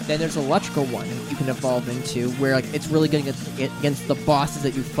 Then there's electrical one you can evolve into, where like it's really good against the bosses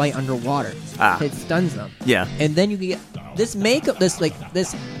that you fight underwater. Ah. It stuns them. Yeah. And then you can get this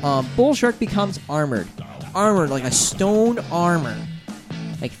bull shark becomes armored like a stone armor.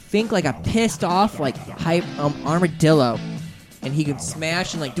 Like think like a pissed off like hype armadillo, and he can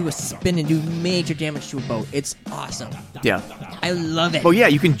smash and like do a spin and do major damage to a boat. It's awesome. Yeah. I love it. Oh yeah,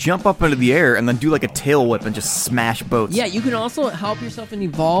 you can jump up into the air and then do like a tail whip and just smash boats. Yeah, you can also help yourself and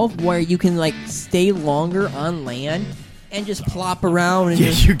evolve where you can like stay longer on land and just plop around and Yeah,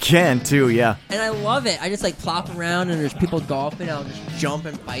 just, you can too. Yeah. and I love it. I just like plop around and there's people golfing. I'll just jump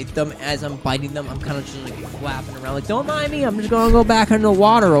and bite them. As I'm biting them, I'm kind of just like flapping around like, don't mind me. I'm just gonna go back under the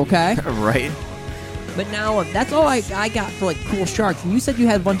water, okay? Right. But now that's all I got for like cool sharks. And you said you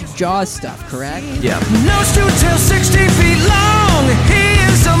had a bunch of Jaws stuff, correct? Yeah. Nose to tail 60 feet long. He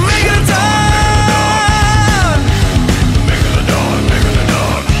is a megalodon.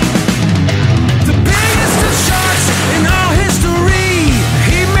 The biggest of sharks in all history.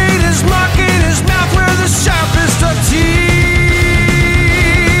 He made his mark in his mouth where the sharpest of teeth.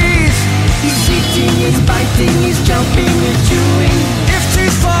 He's eating, he's biting, he's jumping and chewing. If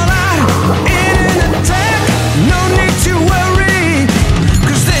teeth fall out in an attack, no need to worry,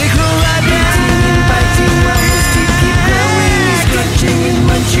 'cause they grow right back. Biting while his teeth keep growing. He's crunching and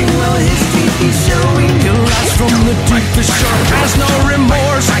munching while his teeth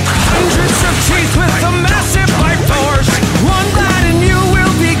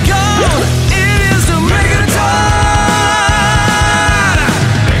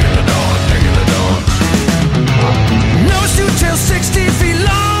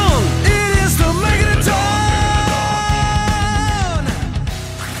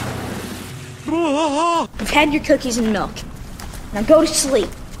had your cookies and milk. Now go to sleep.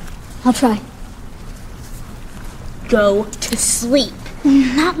 I'll try. Go to sleep.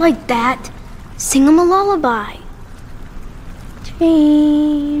 Not like that. Sing him a lullaby.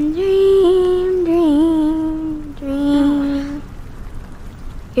 Dream, dream, dream, dream.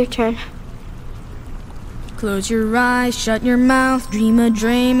 Your turn. Close your eyes, shut your mouth, dream a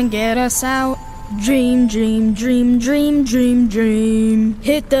dream and get us out. Dream, dream, dream, dream, dream, dream.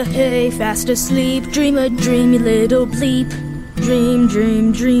 Hit the hay, fast asleep, dream a dreamy little bleep. Dream,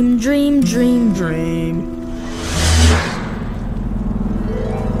 dream, dream, dream, dream, dream.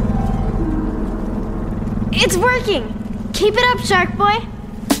 It's working. Keep it up, Shark Boy.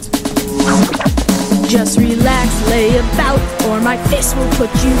 Just relax, lay about, or my fist will put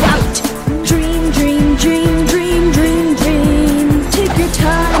you out. Dream, dream, dream, dream, dream, dream. Take your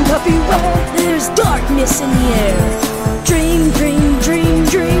time, puppy, where there's darkness in the air. Dream, dream, dream,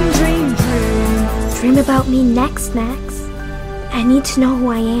 dream, dream, dream. Dream about me next, Max. I need to know who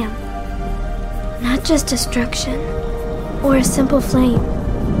I am. Not just destruction or a simple flame.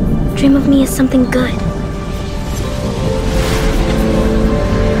 Dream of me as something good.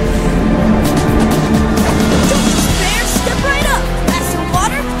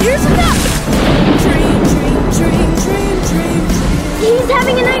 Here's enough! Dream, dream, dream, dream, dream, dream. He's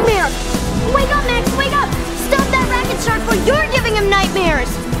having a nightmare! Wake up, Max, wake up! Stop that racket, Shark Boy! You're giving him nightmares!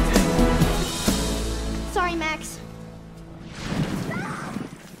 Sorry, Max.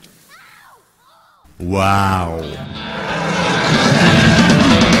 Wow.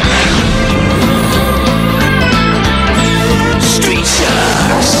 Street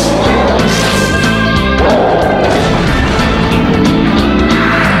Sharks.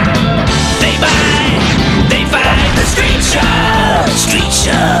 Street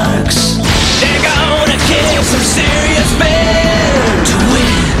Sharks. They're gonna kick some serious men to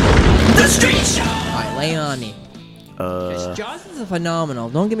win the Street Sharks. Alright, lay on me. Jaws is a phenomenal.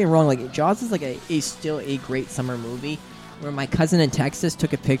 Don't get me wrong. Like Jaws is like still a great summer movie. Where my cousin in Texas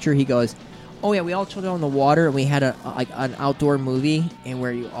took a picture. He goes, "Oh yeah, we all chilled out in the water and we had an outdoor movie and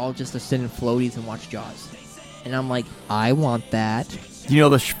where you all just sit in floaties and watch Jaws." And I'm like, I want that. You know,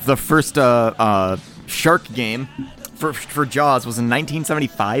 the first shark game for Jaws was in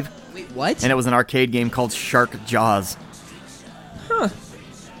 1975. Wait, what? And it was an arcade game called Shark Jaws. Huh.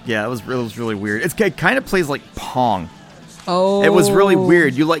 Yeah, it was really weird. It kind of plays like Pong. Oh. It was really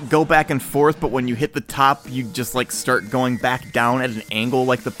weird. You like go back and forth, but when you hit the top, you just like start going back down at an angle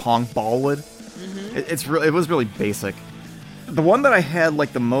like the Pong ball would. Mm-hmm. It was really basic. The one that I had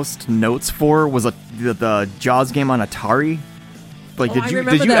like the most notes for was the Jaws game on Atari. Like, did you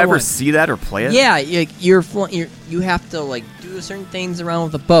ever see that or play it? Yeah, you have to like do certain things around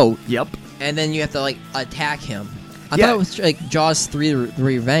with the boat. Yep. And then you have to like attack him. I Yeah. thought it was like Jaws 3: The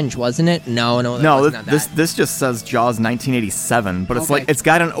Revenge, wasn't it? No, that wasn't that. This just says Jaws 1987, but it's Okay. like it's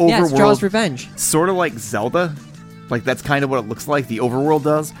got an overworld. Yeah, it's Jaws Revenge. Sort of like Zelda. Like that's kind of what it looks like. The overworld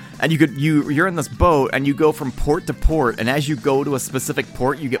does, and you're in this boat, and you go from port to port, and as you go to a specific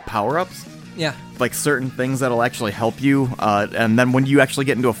port, you get power-ups. Yeah. Like certain things that'll actually help you, and then when you actually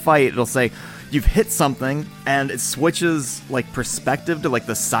get into a fight, it'll say you've hit something, and it switches like perspective to like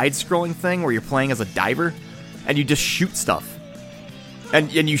the side-scrolling thing where you're playing as a diver, and you just shoot stuff, and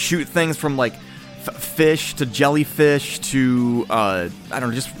you shoot things from like fish to jellyfish to I don't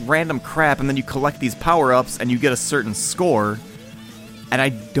know, just random crap, and then you collect these power-ups, and you get a certain score, and I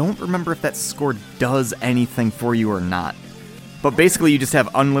don't remember if that score does anything for you or not. But basically, you just have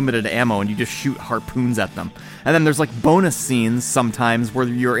unlimited ammo, and you just shoot harpoons at them. And then there's, like, bonus scenes sometimes where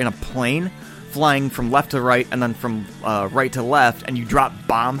you're in a plane, flying from left to right, and then from right to left, and you drop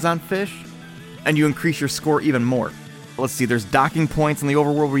bombs on fish, and you increase your score even more. Let's see, there's docking points in the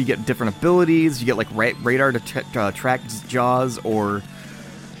overworld where you get different abilities. You get, like, radar to track Jaws, or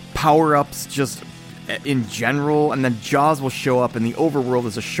power-ups just in general. And then Jaws will show up in the overworld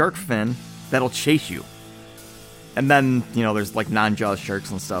as a shark fin that'll chase you. And then, you know, there's, like, non-Jaws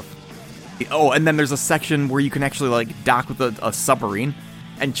sharks and stuff. Oh, and then there's a section where you can actually, like, dock with a submarine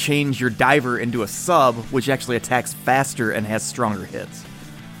and change your diver into a sub, which actually attacks faster and has stronger hits.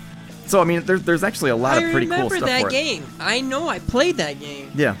 So, I mean, there's actually a lot of pretty cool stuff for it. I remember that game. I know, I played that game.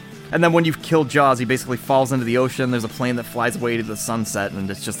 Yeah. And then when you've killed Jaws, he basically falls into the ocean. There's a plane that flies away to the sunset,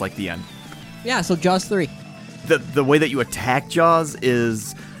 and it's just like the end. Yeah, so Jaws 3. The way that you attack Jaws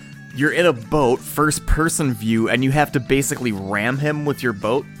is you're in a boat, first-person view, and you have to basically ram him with your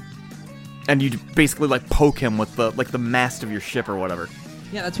boat. And you basically, like, poke him with the mast of your ship or whatever.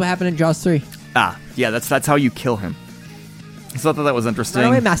 Yeah, that's what happened in Jaws 3. Ah, yeah, that's how you kill him. So I thought that was interesting. Right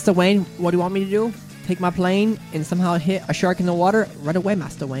away, Master Wayne. What do you want me to do? Take my plane and somehow hit a shark in the water? Right away,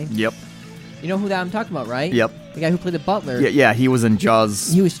 Master Wayne. Yep. You know who that I'm talking about, right? Yep. The guy who played the butler. Yeah, he was in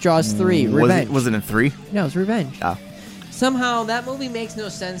Jaws. He was Jaws 3, Revenge. Was it in 3? No, it was Revenge. Oh. Somehow, that movie makes no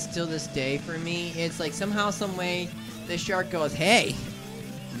sense till this day for me. It's like somehow, some way, the shark goes, hey,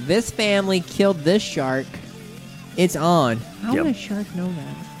 this family killed this shark. It's on. How would a shark know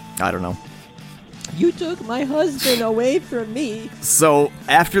that? I don't know. You took my husband away from me. So,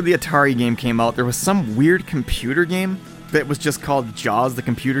 after the Atari game came out, there was some weird computer game that was just called Jaws, the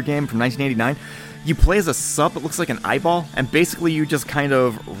computer game from 1989. You play as a sup, it looks like an eyeball, and basically you just kind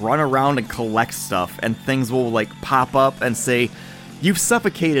of run around and collect stuff, and things will, like, pop up and say, you've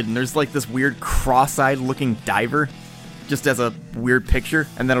suffocated, and there's, like, this weird cross-eyed looking diver, just as a weird picture,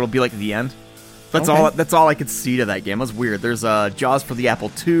 and then it'll be, like, the end. That's all I could see to that game. It was weird. There's Jaws for the Apple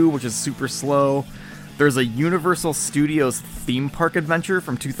II, which is super slow. There's a Universal Studios theme park adventure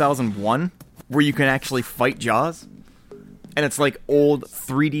from 2001 where you can actually fight Jaws. And it's like old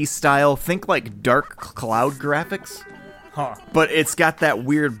 3D style. Think like dark cloud graphics. Huh. But it's got that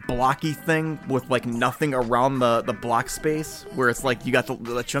weird blocky thing with like nothing around the block space where it's like you got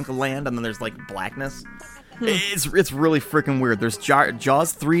the chunk of land and then there's like blackness. It's really freaking weird. There's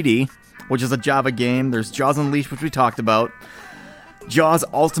Jaws 3D, which is a Java game. There's Jaws Unleashed, which we talked about. Jaws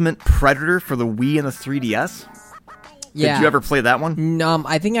Ultimate Predator for the Wii and the 3DS. Yeah. Did you ever play that one?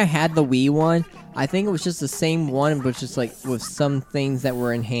 I think I had the Wii one. I think it was just the same one, but just like with some things that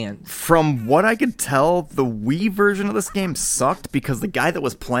were enhanced. From what I could tell, the Wii version of this game sucked because the guy that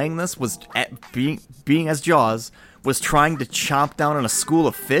was playing this was being as Jaws was trying to chomp down on a school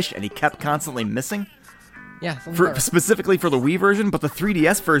of fish, and he kept constantly missing. Yeah, Specifically for the Wii version, but the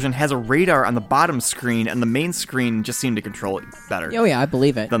 3DS version has a radar on the bottom screen, and the main screen just seemed to control it better. Oh yeah, I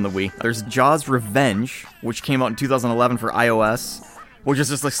believe it. Than the Wii. There's Jaws Revenge, which came out in 2011 for iOS, which is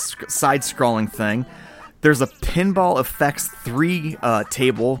just a side-scrolling thing. There's a Pinball Effects 3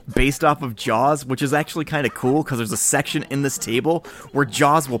 table based off of Jaws, which is actually kind of cool because there's a section in this table where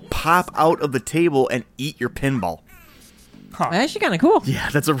Jaws will pop out of the table and eat your pinball. Actually kind of cool. Yeah,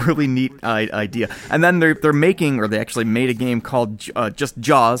 that's a really neat idea. And then they actually made a game called just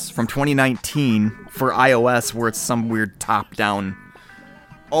Jaws from 2019 for iOS where it's some weird top-down,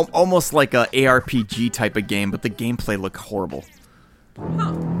 almost like a ARPG type of game, but the gameplay looked horrible.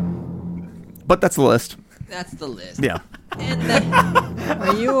 Huh. But that's the list. That's the list. Yeah. And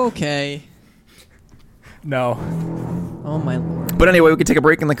are you okay? No. Oh my lord. But anyway, we can take a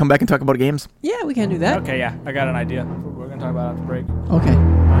break and then come back and talk about games. Yeah, we can do that. Okay, yeah. I got an idea. We're going to talk about it after the break. Okay.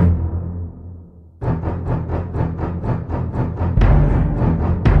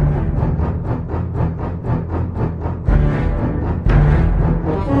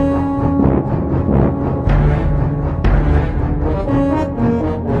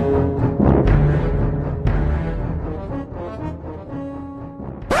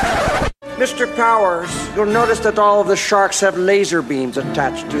 Mr. Powers, you'll notice that all of the sharks have laser beams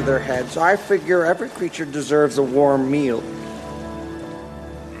attached to their heads. I figure every creature deserves a warm meal.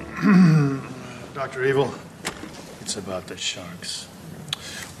 Dr. Evil, it's about the sharks.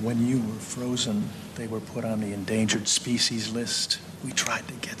 When you were frozen, they were put on the endangered species list. We tried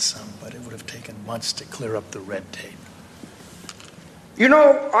to get some, but it would have taken months to clear up the red tape. You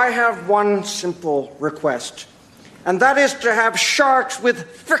know, I have one simple request, and that is to have sharks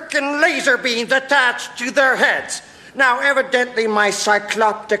with frickin' laser beams attached to their heads. Now, evidently, my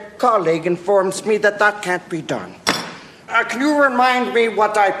cycloptic colleague informs me that that can't be done. Can you remind me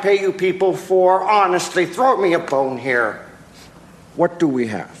what I pay you people for? Honestly, throw me a bone here. What do we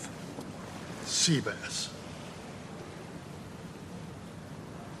have? Sea bass.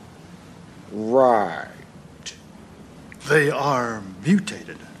 Right. They are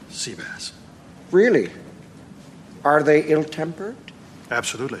mutated sea bass. Really? Are they ill-tempered?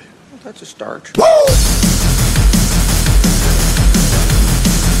 Absolutely. Well, that's a start.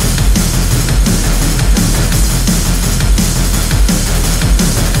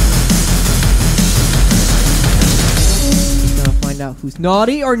 Find out who's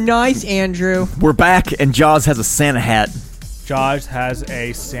naughty or nice, Andrew. We're back, and Jaws has a Santa hat. Jaws has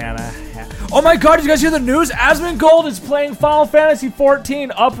a Santa hat. Oh my god, did you guys hear the news? Asmongold is playing Final Fantasy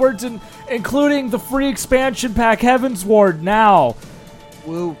XIV upwards, and including the free expansion pack Heavensward now.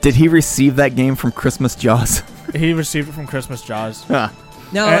 Woo. Did he receive that game from Christmas Jaws? He received it from Christmas Jaws. Huh.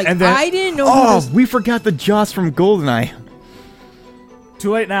 No, And then- I didn't know. Oh, we forgot the Jaws from GoldenEye.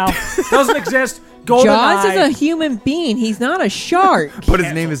 Too late now. Doesn't exist. GoldenEye. Jaws is a human being. He's not a shark. But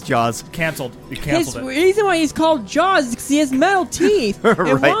his name is Jaws. Canceled. You His canceled it. reason why he's called Jaws is because he has metal teeth. And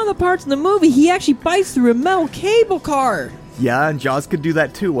Right. one of the parts in the movie, he actually bites through a metal cable car. Yeah, and Jaws could do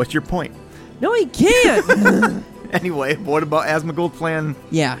that too. What's your point? No, he can't. Anyway, what about Asmongold playing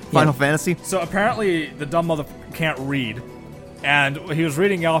Final Fantasy? So apparently the dumb motherfucker can't read, and he was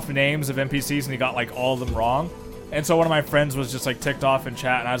reading off names of NPCs and he got like all of them wrong. And so one of my friends was just like ticked off in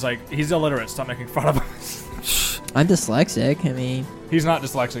chat, and I was like, "He's illiterate. Stop making fun of him." I'm dyslexic. I mean, he's not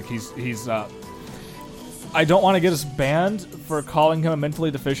dyslexic. He's. I don't want to get us banned for calling him a mentally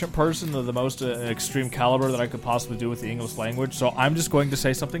deficient person of the most extreme caliber that I could possibly do with the English language. So I'm just going to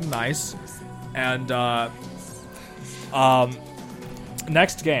say something nice. And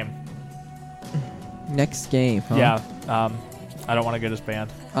next game. Next game. Huh? Yeah. I don't want to get us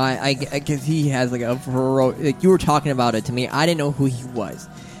banned. I guess he has like a like you were talking about it to me. I didn't know who he was,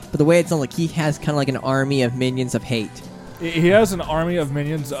 but the way it sounds like he has kind of like an army of minions of hate. He has an army of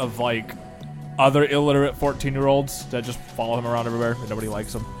minions of like other illiterate 14-year-olds that just follow him around everywhere, and nobody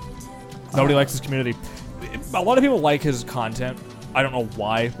likes him. Nobody likes his community. A lot of people like his content. I don't know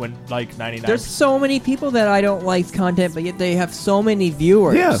why. When like 99. There's so many people that I don't like content, but yet they have so many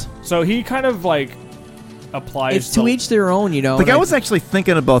viewers. Yeah. So he kind of like applies. It's to each their own, you know. Like I was actually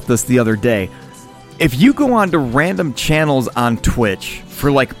thinking about this the other day. If you go on to random channels on Twitch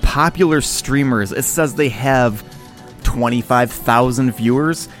for like popular streamers, it says they have 25,000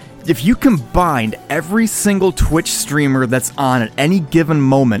 viewers. If you combined every single Twitch streamer that's on at any given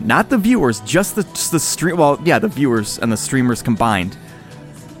moment, not the viewers, just the stream, well, yeah, the viewers and the streamers combined,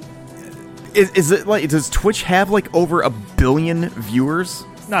 is it like, does Twitch have like over 1 billion viewers?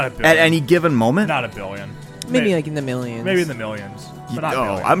 Not 1 billion. At any given moment? Not 1 billion. Maybe like in the millions. Maybe in the millions. But not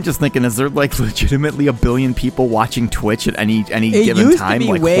billion. I'm just thinking, is there like legitimately 1 billion people watching Twitch at any given time? It used to be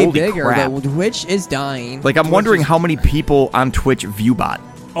like, way holy bigger, crap. but Twitch is dying. Like, I'm wondering how many people on Twitch viewbot.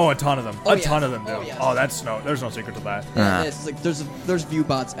 Oh, a ton of them. Oh, a yeah. ton of them do. Oh, yeah. Oh, there's no secret to that. Yeah, it's like there's view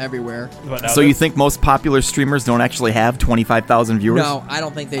bots everywhere. But now So you think most popular streamers don't actually have 25,000 viewers? No, I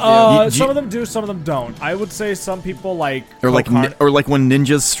don't think they do. Some of them do, some of them don't. I would say some people like Or like when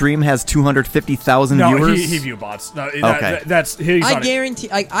Ninja's stream has 250,000 no, viewers? he view bots. No, Okay. that's he's I on it. guarantee.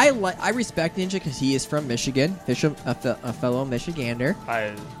 I respect Ninja because he is from Michigan, a fellow Michigander.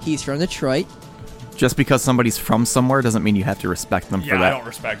 He's from Detroit. Just because somebody's from somewhere doesn't mean you have to respect them for Yeah, that. I don't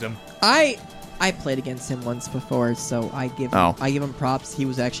respect him. I played against him once before, so I give him props. He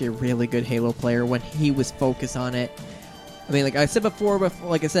was actually a really good Halo player when he was focused on it. I mean, like I said before,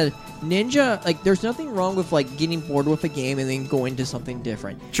 like I said, Ninja, like there's nothing wrong with like getting bored with a game and then going to something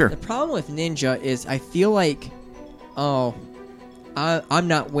different. Sure. The problem with Ninja is I feel like, I'm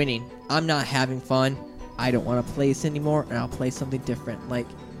not winning. I'm not having fun. I don't want to play this anymore, and I'll play something different. Like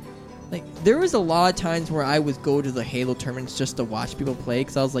there was a lot of times where I would go to the Halo tournaments just to watch people play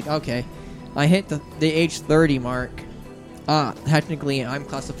because I was like, okay, I hit the age 30 mark. Technically, I'm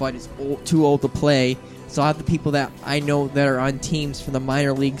classified as too old to play. So I have the people that I know that are on teams for the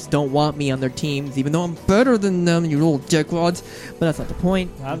minor leagues don't want me on their teams, even though I'm better than them, you little dickwads. But that's not the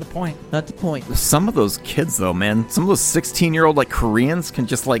point. Not the point. Not the point. Some of those kids, though, man, some of those 16-year-old like Koreans can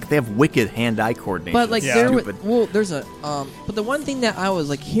just like they have wicked hand-eye coordination. But like Stupid. there's a but the one thing that I was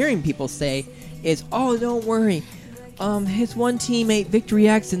like hearing people say is, oh, don't worry, his one teammate Victory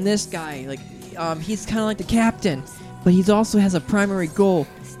X and this guy, like he's kind of like the captain, but he also has a primary goal.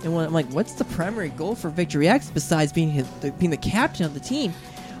 And when I'm like, what's the primary goal for Victory X besides being the captain of the team?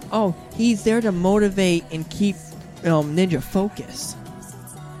 Oh, he's there to motivate and keep Ninja focused.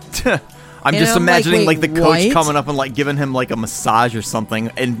 I'm And just I'm like, imagining wait, like the coach what? coming up and like giving him like a massage or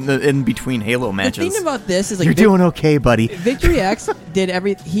something in between Halo matches. The thing about this is like You're doing okay, buddy. Victory X did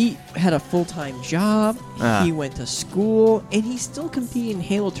he had a full-time job, he went to school, and he still competed in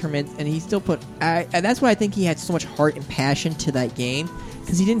Halo tournaments, and he still and that's why I think he had so much heart and passion to that game,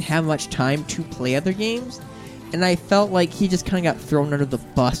 because he didn't have much time to play other games, and I felt like he just kind of got thrown under the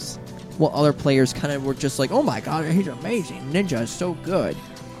bus, while other players kind of were just like, oh my god, he's amazing, Ninja is so good.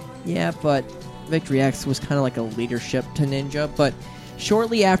 Yeah, but Victory X was kind of like a leadership to Ninja, but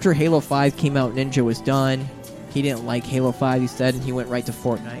shortly after Halo 5 came out, Ninja was done. He didn't like Halo 5, he said, and he went right to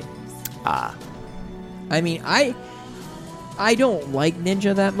Fortnite. I mean, I don't like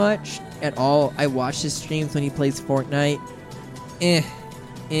Ninja that much at all. I watch his streams when he plays Fortnite.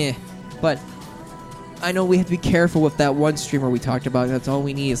 But I know we have to be careful with that one streamer we talked about. That's all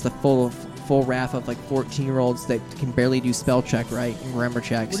we need is the full wrath of like 14-year-olds that can barely do spell check right and grammar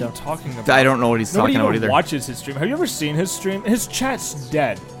check. What are you talking about? I don't know what he's Nobody talking about even either. watches his stream. Have you ever seen his stream? His chat's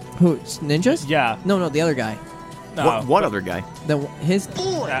dead. Who? Ninjas? Yeah. No, the other guy. No, What other guy? His.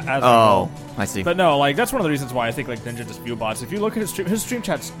 Oh, I see. But no, like that's one of the reasons why I think like Ninja just view bots. If you look at his stream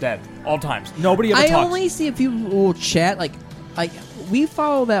chat's dead all times. Nobody ever I talks. only see a few will chat like we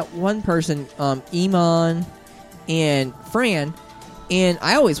follow that one person, Iman and Fran, And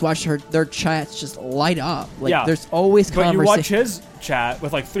I always watch their chats just light up. Like, Yeah. there's always But you watch conversation. his chat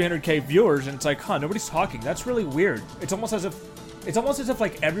with like 300K viewers, and it's like, huh, nobody's talking. That's really weird. It's almost as if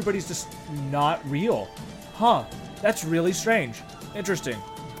like everybody's just not real. Huh. That's really strange. Interesting.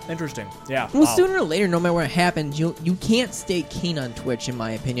 Yeah. Well, wow. sooner or later, no matter what happens, you can't stay keen on Twitch, in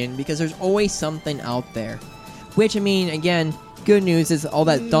my opinion, because there's always something out there. Which, I mean, again, good news is all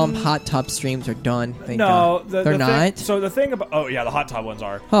that dumb hot tub streams are done. Thank God. They're not. So the thing about the hot tub ones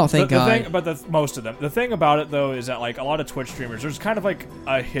are. Oh, thank God. The thing about most of them. The thing about it though is that like a lot of Twitch streamers, there's kind of like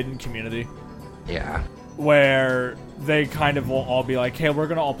a hidden community. Yeah. Where they kind of will all be like, hey, we're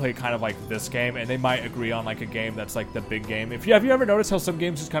gonna all play kind of like this game, and they might agree on like a game that's like the big game. Have you ever noticed how some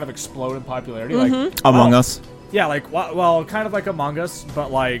games just kind of explode in popularity? Like Among Us. Yeah, like well, kind of like Among Us,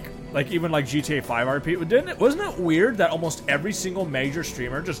 but like even like GTA 5 RP. Wasn't it weird that almost every single major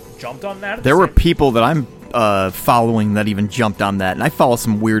streamer just jumped on that? There were people that I'm following that even jumped on that, and I follow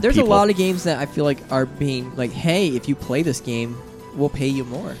some weird There's people. a lot of games that I feel like are being like, hey, if you play this game, we'll pay you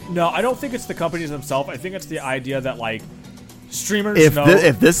more. No, I don't think it's the companies themselves. I think it's the idea that like streamers If know.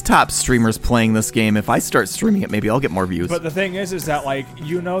 if this top streamer's playing this game, if I start streaming it, maybe I'll get more views. But the thing is that like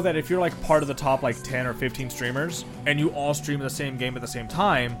you know that if you're like part of the top like 10 or 15 streamers and you all stream the same game at the same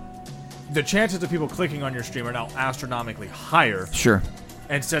time, the chances of people clicking on your stream are now astronomically higher. Sure.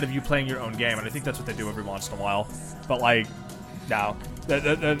 Instead of you playing your own game, and I think that's what they do every once in a while. But like, now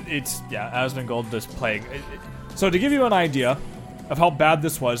it's Asmongold just playing. So to give you an idea of how bad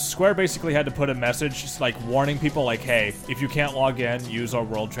this was, Square basically had to put a message just like warning people like, hey, if you can't log in, use our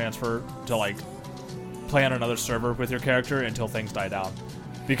world transfer to like play on another server with your character until things die down,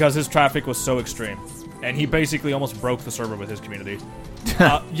 because his traffic was so extreme, and he basically almost broke the server with his community.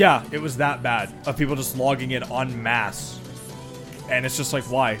 Yeah, it was that bad of people just logging in en masse. And it's just like,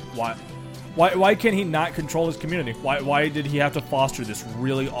 why can't he not control his community? Why did he have to foster this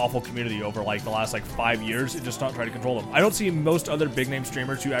really awful community over like the last like 5 years and just not try to control them? I don't see most other big name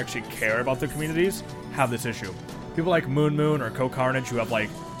streamers who actually care about their communities have this issue. People like Moon or CoCarnage who have like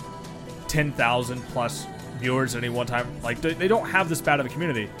 10,000 plus viewers at any one time, like they don't have this bad of a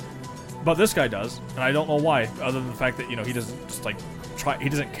community. But this guy does, and I don't know why, other than the fact that, you know, he doesn't just like he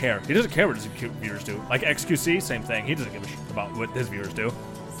doesn't care. He doesn't care what his viewers do. Like XQC, same thing. He doesn't give a shit about what his viewers do.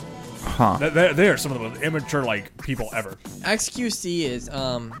 Huh. They are some of the most immature like people ever. XQC is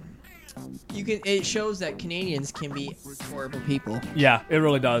it shows that Canadians can be horrible people. Yeah, it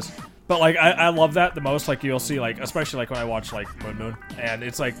really does. But like I love that the most. Like you'll see like, especially like when I watch like Moon, and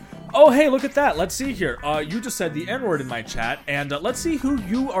it's like, oh hey, look at that. Let's see here. You just said the N-word in my chat, and let's see who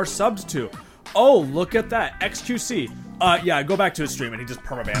you are subbed to. Oh, look at that, XQC. Yeah, go back to his stream and he just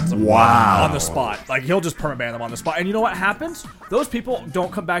permabans them. Wow. On the spot. Like, he'll just permaban them on the spot. And you know what happens? Those people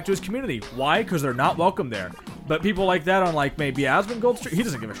don't come back to his community. Why? Because they're not welcome there. But people like that on, like, maybe Asmongold stream, he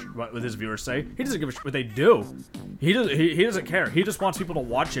doesn't give a shit what his viewers say. He doesn't give a shit what they do. He doesn't care. He just wants people to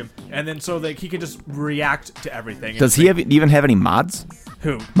watch him, and then so that he can just react to everything. Does he even have any mods?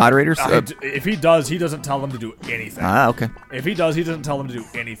 Who? Moderators? If he does, he doesn't tell them to do anything. Okay. If he does, he doesn't tell them to do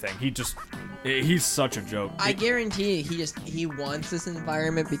anything. He's such a joke. I guarantee he wants this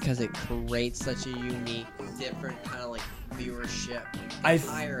environment because it creates such a unique, different kind of like viewership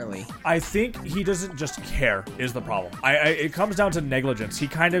entirely. I think he doesn't just care is the problem. It comes down to negligence. He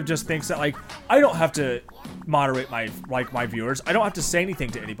kind of just thinks that like, I don't have to moderate my viewers. I don't have to say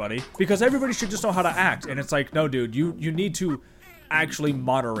anything to anybody because everybody should just know how to act. And it's like, no, dude, you need to actually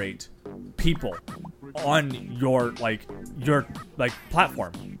moderate people on your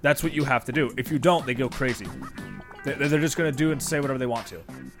platform. That's what you have to do. If you don't, they go crazy. They're just gonna do and say whatever they want to,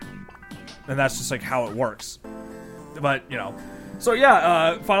 and that's just like how it works. But you know, so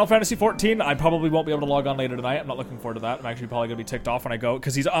yeah, Final Fantasy 14. I probably won't be able to log on later tonight. I'm not looking forward to that. I'm actually probably gonna be ticked off when I go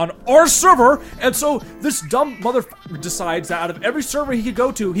because he's on our server, and so this dumb motherfucker decides that out of every server he could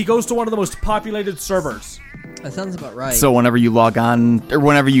go to, he goes to one of the most populated servers. That sounds about right. So whenever you log on, or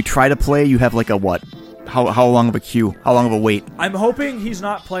whenever you try to play, you have like a what? How long of a queue? How long of a wait? I'm hoping he's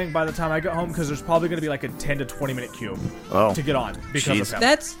not playing by the time I get home because there's probably going to be like a 10 to 20 minute queue to get on because of him.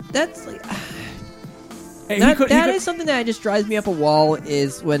 That's like Hey, that is something that just drives me up a wall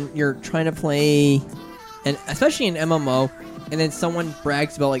is when you're trying to play, and especially in MMO, and then someone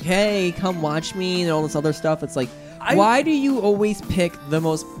brags about like, hey, come watch me and all this other stuff. It's like, why do you always pick the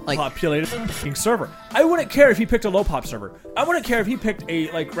most like populated server? I wouldn't care if he picked a low pop server. I wouldn't care if he picked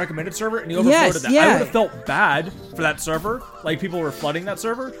a like recommended server and he overflowed that. Yeah. I would have felt bad for that server. Like people were flooding that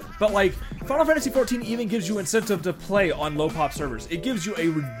server. But like Final Fantasy 14 even gives you incentive to play on low pop servers. It gives you a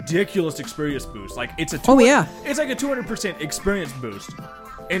ridiculous experience boost. Like it's a it's like a 200% experience boost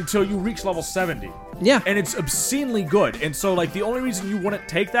until you reach level 70. Yeah. And it's obscenely good. And so, like, the only reason you wouldn't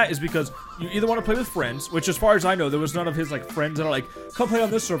take that is because you either want to play with friends, which, as far as I know, there was none of his, like, friends that are like, come play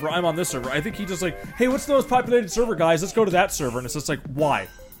on this server, I'm on this server. I think he just like, hey, what's the most populated server, guys? Let's go to that server. And it's just like, why?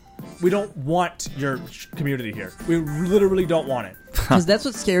 We don't want your community here. We literally don't want it. Because that's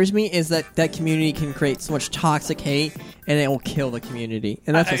what scares me, is that that community can create so much toxic hate, and it will kill the community.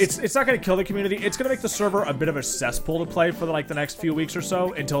 And that's it's not going to kill the community. It's going to make the server a bit of a cesspool to play for the next few weeks or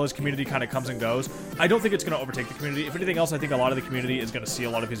so until his community kind of comes and goes. I don't think it's going to overtake the community. If anything else, I think a lot of the community is going to see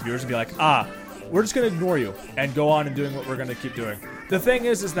a lot of his viewers and be like, we're just going to ignore you and go on and doing what we're going to keep doing. The thing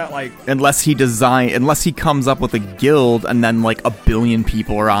is that, like... Unless he comes up with a guild and then, like, 1 billion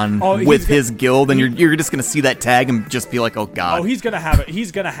people are on with his guild, and you're just going to see that tag and just be like, oh, God. Oh, he's going to have it.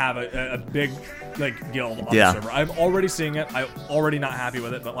 He's going to have a big, like, guild on the server. I'm already seeing it. I'm already not happy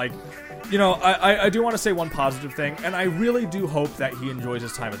with it, but, like... You know, I do want to say one positive thing, and I really do hope that he enjoys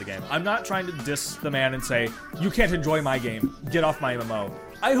his time at the game. I'm not trying to diss the man and say, you can't enjoy my game, get off my MMO.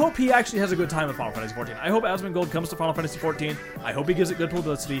 I hope he actually has a good time with Final Fantasy XIV. I hope Asmongold comes to Final Fantasy XIV. I hope he gives it good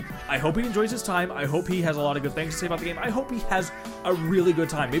publicity. I hope he enjoys his time. I hope he has a lot of good things to say about the game. I hope he has a really good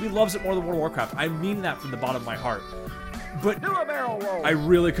time. Maybe loves it more than World of Warcraft. I mean that from the bottom of my heart. But I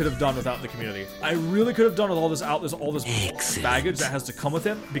really could have done without the community. I really could have done with all this baggage that has to come with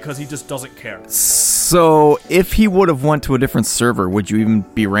him, because he just doesn't care. So, if he would have went to a different server, would you even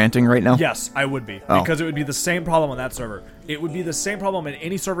be ranting right now? Yes, I would be. Because it would be the same problem on that server. It would be the same problem in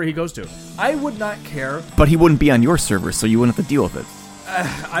any server he goes to. I would not care. But he wouldn't be on your server, so you wouldn't have to deal with it.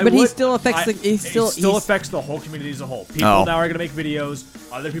 He still affects the whole community as a whole. People now are going to make videos.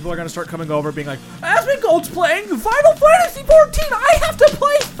 Other people are going to start coming over being like, Asmongold's playing Final Fantasy 14. I have to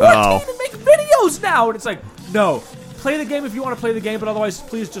play 14 and make videos now. And it's like, no. Play the game if you want to play the game, but otherwise,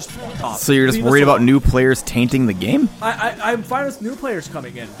 please just stop. So you're just worried about new players tainting the game? I'm fine with new players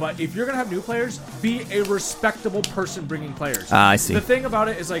coming in, but if you're going to have new players, be a respectable person bringing players. I see. The thing about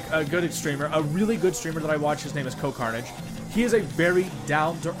it is, like, a good streamer, a really good streamer that I watch, his name is CoCarnage. He is a very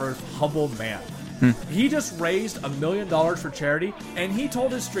down-to-earth, humble man. He just raised $1 million for charity, and he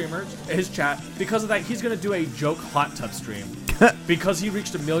told his streamers, his chat, because of that, he's going to do a joke hot tub stream because he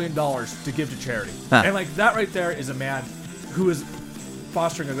reached $1 million to give to charity. And, like, that right there is a man who is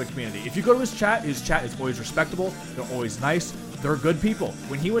fostering a good community. If you go to his chat is always respectable. They're always nice. They're good people.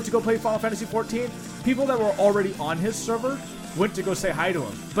 When he went to go play Final Fantasy XIV, people that were already on his server went to go say hi to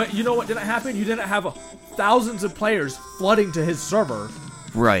him. But you know what didn't happen? You didn't have thousands of players flooding to his server.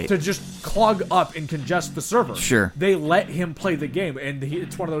 Right. To just clog up and congest the server. Sure. They let him play the game, and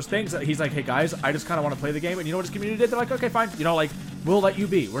it's one of those things that he's like, hey guys, I just kind of want to play the game, and you know what his community did? They're like, okay, fine. You know, like, we'll let you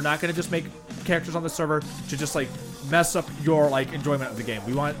be. We're not going to just make characters on the server to just, like, mess up your, like, enjoyment of the game.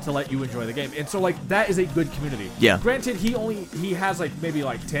 We want to let you enjoy the game. And so, like, that is a good community. Yeah. Granted, he has, like, maybe,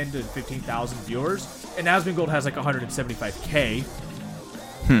 like, 10 to 15,000 viewers, and Asmongold has, like, 175K.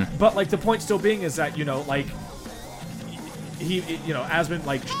 But, like, the point still being is that, you know, like, Asmon,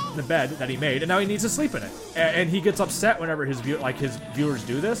 like, in the bed that he made, and now he needs to sleep in it. And he gets upset whenever his viewers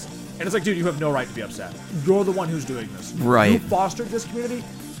do this. And it's like, dude, you have no right to be upset. You're the one who's doing this. Right. You fostered this community.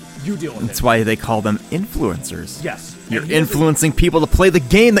 You deal with it. That's why they call them influencers. Yes. You're influencing people to play the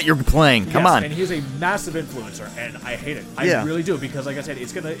game that you're playing. Come on. And he's a massive influencer, and I hate it. I really do, because, like I said,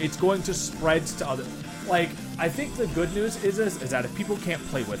 it's going to spread to other. Like, I think the good news is that if people can't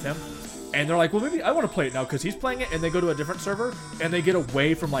play with him, and they're like, well, maybe I want to play it now because he's playing it, and they go to a different server, and they get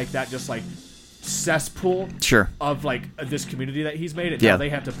away from, like, that just, like, cesspool of, like, this community that he's made, and now they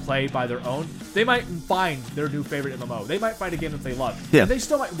have to play by their own. They might find their new favorite MMO. They might find a game that they love. Yeah. And they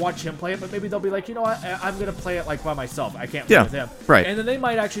still might watch him play it, but maybe they'll be like, you know what, I'm going to play it, like, by myself. I can't play with him. Right. And then they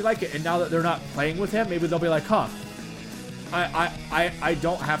might actually like it, and now that they're not playing with him, maybe they'll be like, huh, I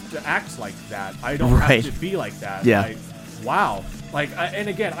don't have to act like that. I don't have to be like that. Yeah. Like, wow. Like, and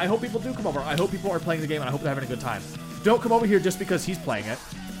again, I hope people do come over. I hope people are playing the game, and I hope they're having a good time. Don't come over here just because he's playing it,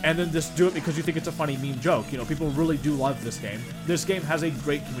 and then just do it because you think it's a funny meme joke. You know, people really do love this game. This game has a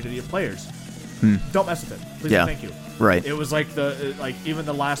great community of players. Don't mess with it. Please and thank you. Right. It was like even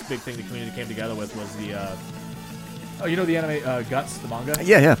the last big thing the community came together with was the you know the anime Guts, the manga?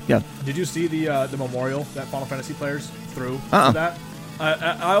 Yeah. Did you see the memorial that Final Fantasy players threw to that?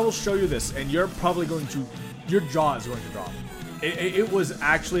 I will show you this, and you're probably going to, your jaw is going to drop. It was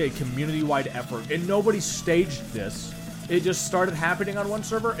actually a community-wide effort, and nobody staged this. It just started happening on one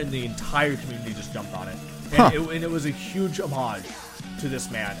server, and the entire community just jumped on it. And it was a huge homage to this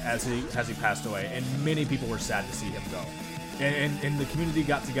man as he passed away, and many people were sad to see him go. And the community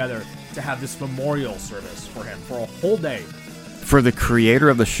got together to have this memorial service for him for a whole day. For the creator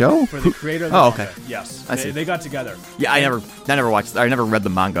of the show? For the creator of the Oh, manga. okay. Yes. I see. They got together. Yeah, I never watched. I never read the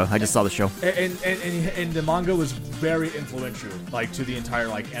manga. I just saw the show. And the manga was very influential, like, to the entire,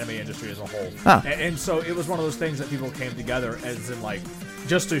 like, anime industry as a whole. Huh. And so it was one of those things that people came together as in, like,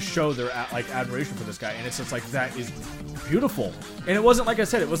 just to show their, like, admiration for this guy. And it's just like, that is beautiful. And it wasn't, like I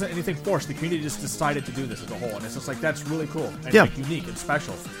said, it wasn't anything forced. The community just decided to do this as a whole. And it's just like, that's really cool. And, Yeah. like, unique and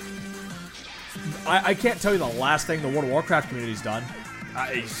special. I can't tell you the last thing the World of Warcraft community's done.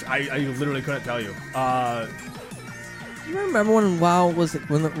 I literally couldn't tell you. You remember when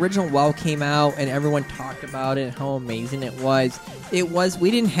when the original WoW came out and everyone talked about it, how amazing it was?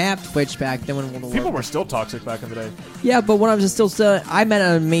 We didn't have Twitch back then when World of People Warcraft. were still toxic back in the day. Yeah, but when I was still I met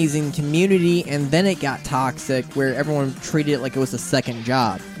an amazing community, and then it got toxic where everyone treated it like it was a second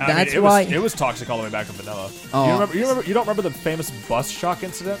job. That's why it was toxic all the way back to vanilla. Oh. You don't remember the famous bus shock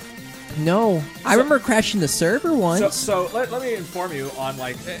incident? No, I remember crashing the server once. So let me inform you on,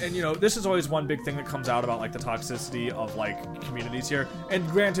 like, and you know, this is always one big thing that comes out about, like, the toxicity of, like, communities here. And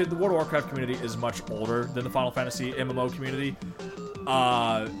granted, the World of Warcraft community is much older than the Final Fantasy MMO community,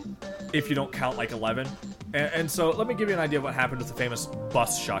 if you don't count, like, 11. And so let me give you an idea of what happened with the famous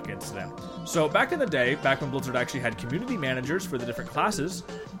bus shock incident. So back in the day, back when Blizzard actually had community managers for the different classes,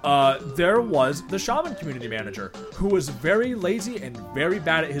 there was the shaman community manager who was very lazy and very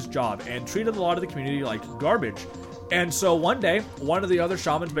bad at his job and treated a lot of the community like garbage. And so one day, one of the other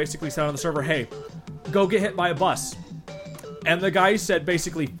shamans basically said on the server, hey, go get hit by a bus. And the guy said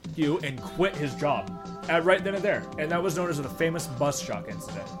basically, F you, and quit his job right then and there. And that was known as the famous bus shock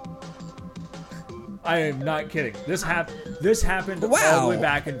incident. I am not kidding. This happened all the way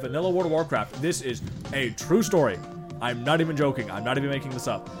back in vanilla World of Warcraft. This is a true story. I'm not even joking. I'm not even making this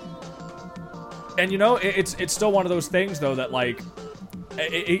up. And you know, it's still one of those things though that, like,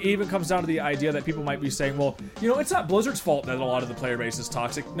 it even comes down to the idea that people might be saying, well, you know, it's not Blizzard's fault that a lot of the player base is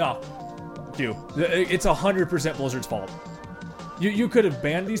toxic. No, it's 100% Blizzard's fault. You could have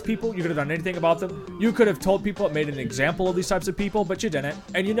banned these people. You could have done anything about them. You could have told people, made an example of these types of people, but you didn't,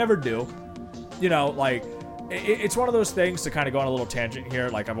 and you never do. You know, like, it's one of those things, to kind of go on a little tangent here.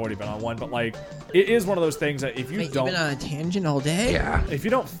 Like, I've already been on one, but, like, it is one of those things that if you Wait, don't... You've been on a tangent all day? Yeah. If you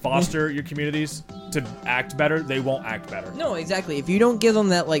don't foster your communities to act better, they won't act better. No, exactly. If you don't give them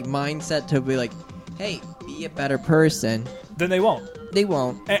that, like, mindset to be like, hey, be a better person, then they won't. They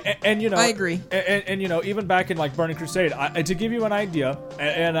won't. And you know, I agree. And you know, even back in, like, Burning Crusade, to give you an idea,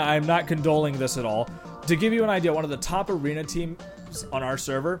 and I'm not condoling this at all, to give you an idea, one of the top arena teams on our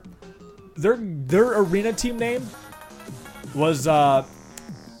server, their arena team name was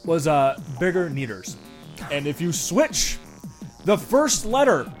Bigger Neaters. And if you switch the first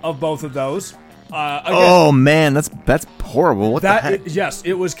letter of both of those, again, oh man, that's horrible. What the heck? Yes,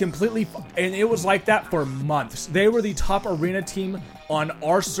 it was completely, and it was like that for months. They were the top arena team on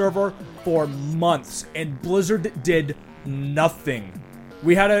our server for months, and Blizzard did nothing.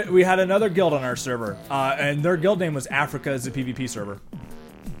 We had another guild on our server, and their guild name was Africa as a PvP server.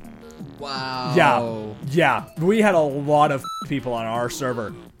 Wow. Yeah. We had a lot of people on our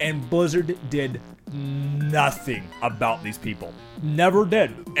server, and Blizzard did nothing about these people. Never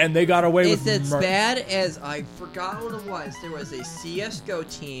did. And they got away with It's as bad as, I forgot what it was. There was a CSGO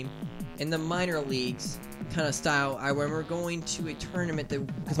team in the minor leagues kind of style. I remember going to a tournament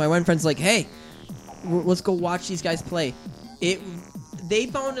because my one friend's like, hey, let's go watch these guys play. They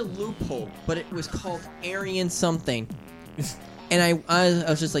found a loophole, but it was called Aryan something. And I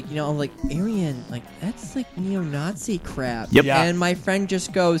was just like, you know, I'm like, Aryan, like, that's like neo-Nazi crap. Yep. Yeah. And my friend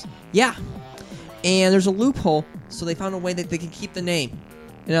just goes, yeah. And there's a loophole, so they found a way that they can keep the name.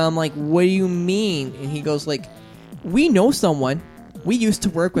 And I'm like, what do you mean? And he goes like, we know someone. We used to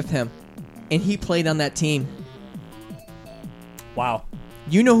work with him. And he played on that team. Wow.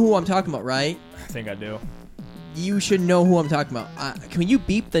 You know who I'm talking about, right? I think I do. You should know who I'm talking about. Can you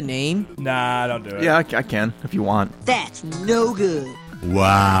beep the name? Nah, don't do it. Yeah, I can if you want. That's no good.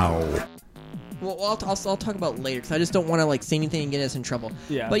 Wow. Well, I'll talk about it later because I just don't want to like say anything and get us in trouble.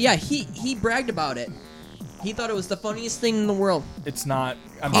 Yeah. But yeah, he bragged about it. He thought it was the funniest thing in the world. It's not.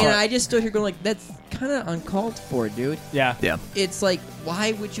 And I just stood here going like, that's kind of uncalled for, dude. Yeah. Yeah. It's like,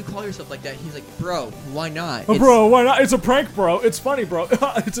 why would you call yourself like that? He's like, bro, why not? Oh, bro, why not? It's a prank, bro. It's funny, bro.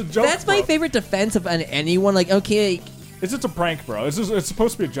 It's a joke. That's my favorite defense of anyone. Like, okay, It's just a prank, bro. It's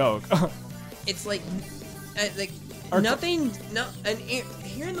supposed to be a joke. it's like Our- nothing.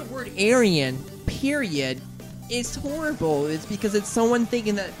 Hearing the word Aryan, period, is horrible. It's because it's someone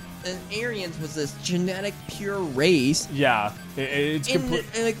thinking that Aryans was this genetic pure race. Yeah, it's complete.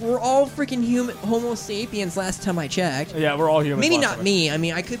 And like we're all freaking human Homo sapiens. Last time I checked. Yeah, we're all humans. Maybe last not time. me. I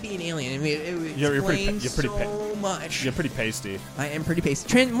mean, I could be an alien. I mean, it would explain so much. You're pretty pasty. I am pretty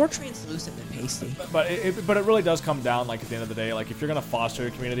pasty. More translucent than pasty. But it really does come down, like, at the end of the day, like, if you're gonna foster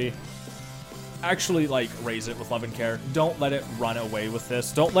a community, actually, like, raise it with love and care. Don't let it run away with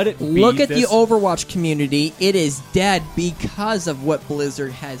this. Don't let it be Look at this. the Overwatch community. It is dead because of what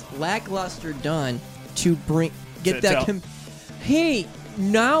Blizzard has lackluster done to get that. Hey,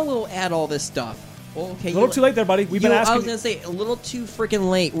 now we'll add all this stuff. Okay, a little too late there, buddy. We've been asking. I was gonna say a little too freaking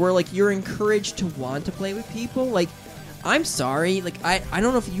late. Where like you're encouraged to want to play with people. Like, I'm sorry. Like I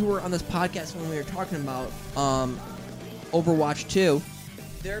don't know if you were on this podcast when we were talking about Overwatch 2.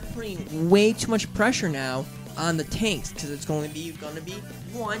 They're putting way too much pressure now on the tanks because it's going to be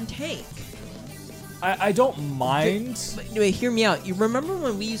one tank. I don't mind. But anyway, hear me out. You remember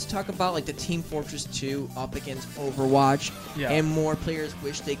when we used to talk about like the Team Fortress 2 up against Overwatch, and more players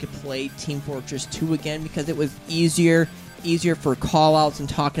wish they could play Team Fortress 2 again because it was easier for call-outs and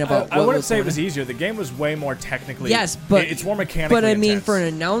talking about. I wouldn't say it was easier. The game was way more technically. Yes, but it's more mechanically. But I mean, intense. for an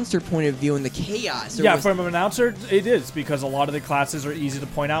announcer point of view, and the chaos. From an announcer, it is because a lot of the classes are easy to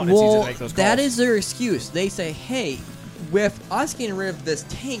point out and it's easy to make those calls. That is their excuse. They say, "Hey, with us getting rid of this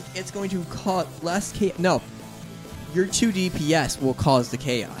tank, it's going to cause less chaos." No, your 2 DPS will cause the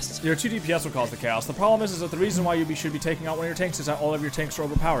chaos. Your 2 DPS will cause the chaos. The problem is that the reason why you should be taking out one of your tanks is that all of your tanks are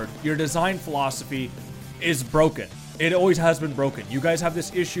overpowered. Your design philosophy is broken. It always has been broken. You guys have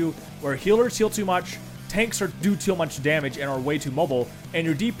this issue where healers heal too much, tanks do too much damage and are way too mobile, and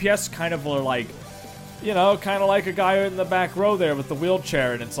your DPS kind of are like, you know, kind of like a guy in the back row there with the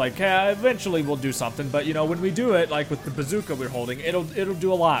wheelchair, and it's like, yeah, eventually we'll do something, but you know, when we do it, like with the bazooka we're holding, it'll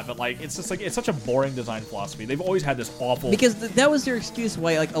do a lot, but like, it's just like, it's such a boring design philosophy. They've always had this awful... Because that was their excuse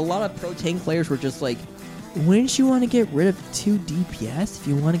why, like, a lot of pro tank players were just like, wouldn't you want to get rid of 2 DPS if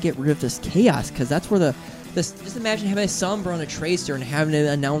you want to get rid of this chaos? Because that's where just imagine having a Sombra and a Tracer and having an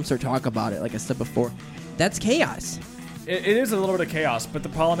announcer talk about it, like I said before. That's chaos. It is a little bit of chaos, but the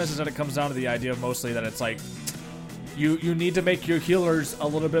problem is that it comes down to the idea of mostly that it's like you need to make your healers a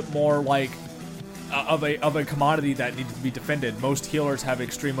little bit more like of a commodity that needs to be defended. Most healers have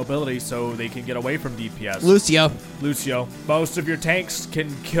extreme mobility, so they can get away from DPS. Lucio. Most of your tanks can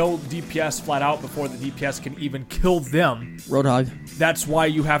kill DPS flat out before the DPS can even kill them. Roadhog. That's why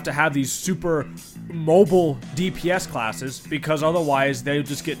you have to have these super mobile DPS classes, because otherwise they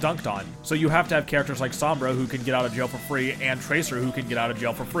just get dunked on. So you have to have characters like Sombra who can get out of jail for free, and Tracer who can get out of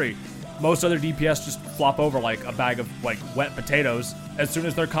jail for free. Most other DPS just flop over like a bag of like wet potatoes as soon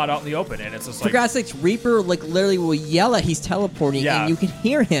as they're caught out in the open, and it's just like... For God's sakes, Reaper like literally will yell at he's teleporting, and you can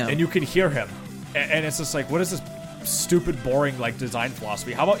hear him. And it's just like, what is this stupid, boring like design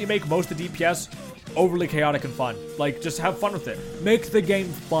philosophy? How about you make most of the DPS overly chaotic and fun? Like, just have fun with it. Make the game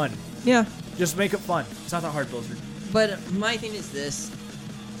fun. Yeah. Just make it fun. It's not that hard, Blizzard. But my thing is this.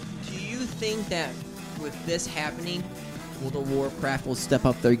 Do you think that with this happening, World of Warcraft will step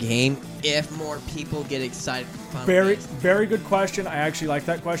up their game if more people get excited for Final Fantasy? Very good question. I actually like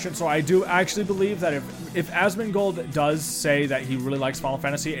that question. So I do actually believe that if Asmongold does say that he really likes Final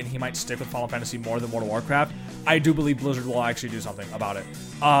Fantasy and he might stick with Final Fantasy more than World of Warcraft, I do believe Blizzard will actually do something about it.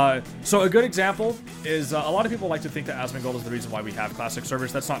 So a good example is a lot of people like to think that Asmongold is the reason why we have classic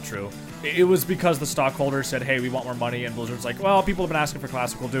servers. That's not true. It was because the stockholders said, hey, we want more money, and Blizzard's like, well, people have been asking for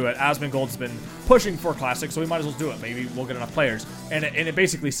classic, we'll do it. Asmongold's been pushing for classic, so we might as well do it. Maybe we'll get enough players. And it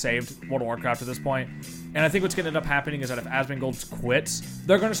basically saved World of Warcraft at this point. And I think what's going to end up happening is that if Asmongold quits,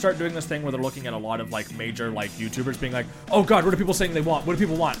 they're going to start doing this thing where they're looking at a lot of like major like YouTubers being like, oh god, what are people saying they want? What do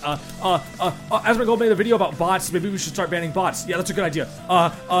people want? Asmongold made a video about bots. Maybe we should start banning bots. Yeah, that's a good idea.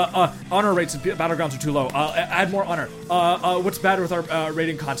 Honor rates in Battlegrounds are too low. Add more honor. What's bad with our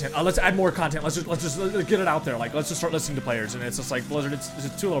rating content? Let's add more content. Let's just get it out there. Like, let's just start listening to players. And it's just like, Blizzard,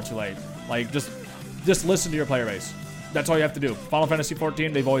 it's too little too late. Like, just listen to your player base. That's all you have to do. Final Fantasy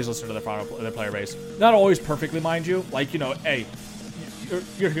XIV, they've always listened to their player base. Not always perfectly, mind you. Like, you know, hey,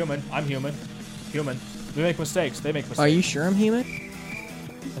 you're human. I'm human. Human. We make mistakes. They make mistakes. Are you sure I'm human?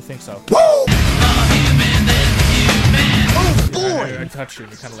 I think so. Oh, boy! I touched you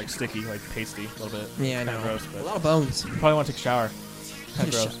and you're kind of like sticky, like pasty a little bit. Yeah, I know. Kind of gross, but a lot of bones. You probably want to take a shower. Kind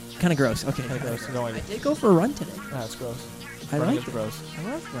of gross. Kind of gross. Okay. Kind of gross. No, I did go for a run today. Yeah, it's gross. I like it. Gross. I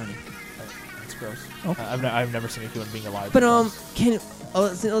love running. It's gross. Okay. I've never seen a human being alive. But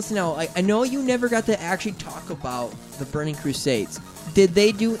listen now. I know you never got to actually talk about the Burning Crusades. Did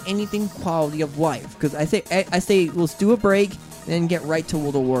they do anything quality of life? Because I say let's do a break, then get right to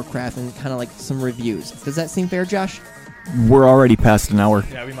World of Warcraft and kind of like some reviews. Does that seem fair, Josh? We're already past an hour.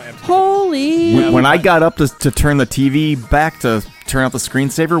 Yeah, we might have to. Holy! When I got up to turn the TV back to turn off the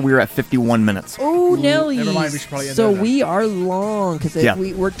screensaver, we were at 51 minutes. Oh, Nelly! Never mind, we should probably end So there. we are long because Yeah.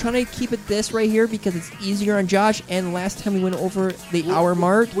 we're trying to keep it this right here because it's easier on Josh. And last time we went over the hour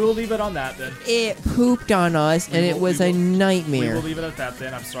mark, We'll leave it on that then. it pooped on us, and it was a We nightmare. will leave it at that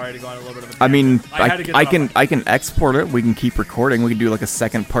then. I'm sorry to go on a little bit of a I mean, tangent. had to get I it can off I can export it. We can keep recording. We can do like a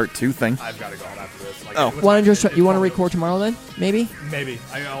second part 2 thing. I've got to go after this. Like, Oh. it was Want to my- just you want to record tomorrow then? Maybe. Maybe.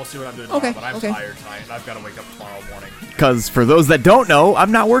 I'll see what I'm doing Okay, tomorrow, but I'm okay. tired tonight, and I've got to wake up tomorrow morning. Because for those that don't know,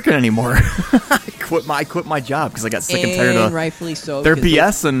 I'm not working anymore. I quit my job because I got sick and tired of rightfully so. their 'cause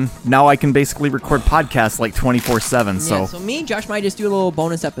BS, and now I can basically record podcasts like 24/7. Yeah, So so me and Josh might just do a little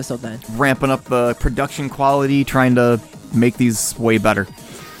bonus episode then. ramping up the production quality, trying to make these way better.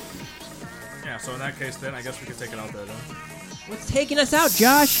 Yeah, so in that case, then I guess we could take it out there, then. What's taking us out,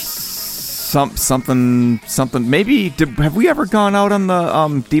 Josh? Something. Maybe have we ever gone out on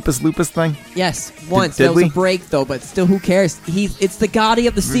the Deepest Lupus thing? Yes, once. did That was we? a break though, but still, who cares? It's the Gotti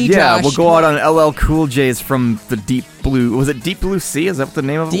of the sea, Yeah, Josh. we'll go out on LL Cool J's from the Deep Blue. Was it Deep Blue Sea? Is that what the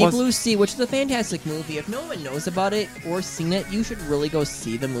name of it Deep was? Blue Sea, which is a fantastic movie. If no one knows about it or seen it, you should really go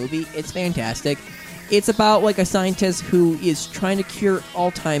see the movie. It's fantastic. It's about like a scientist who is trying to cure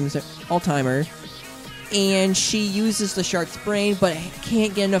Alzheimer, and she uses the shark's brain, but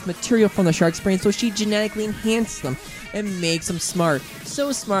can't get enough material from the shark's brain, so she genetically enhances them and makes them smart.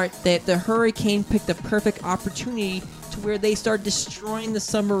 So smart that the hurricane picked the perfect opportunity to where they start destroying the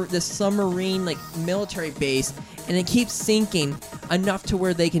submarine like military base, and it keeps sinking enough to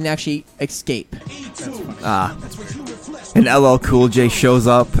where they can actually escape. And LL Cool J shows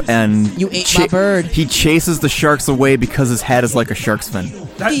up and You ate my bird. He chases the sharks away because his hat is like a shark's fin.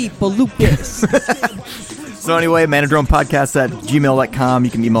 Deep Lupus. So anyway, manadronepodcast@gmail.com.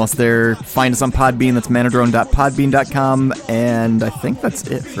 You can email us there. Find us on Podbean. That's manadrone.podbean.com. And I think that's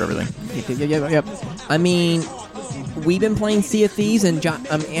it for everything. Yep. I mean, we've been playing Sea of Thieves, and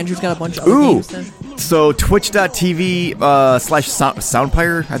Andrew's got a bunch of other games then. So twitch.tv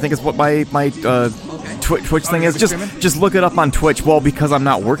 /Soundpire, I think is what my Twitch thing is. Just look it up on Twitch. Well, because I'm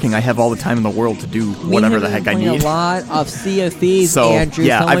not working, I have all the time in the world to do whatever the heck I We have need. been playing a lot of Sea of Thieves, So, Andrew.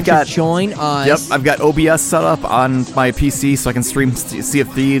 yeah, Someone I've got- should join us. Yep, I've got OBS set up on my PC so I can stream Sea of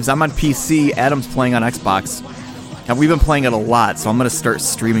Thieves. I'm on PC. Adam's playing on Xbox. And we've been playing it a lot, so I'm going to start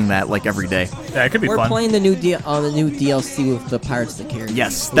streaming that like every day. Yeah, it could be We're fun. playing the new DLC with the Pirates of the Caribbean.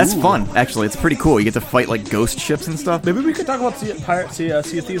 Yes, that's fun, actually. It's pretty cool. You get to fight like ghost ships and stuff. Maybe we could talk about Sea of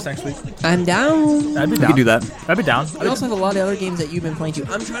Thieves next week. I'm down. That'd be We down. can do that. That'd be down. I also have a lot of other games that you've been playing too.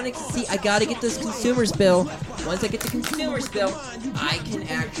 I'm trying to see. I gotta get this consumer's bill. Once I get the consumer's bill, I can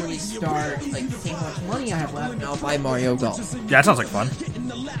actually start like seeing how much money I have left, and I'll buy Mario Golf. Yeah, that sounds like fun.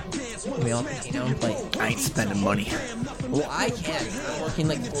 We all can hang out and play. I ain't spending money. Well, I can. I'm working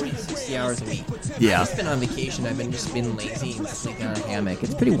like 40 to 60 hours a week. Yeah. I've just been on vacation. I've been just been lazy and sleeping on a hammock.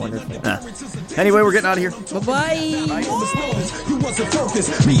 It's pretty wonderful. Anyway, we're getting out of here. Bye-bye. You wasn't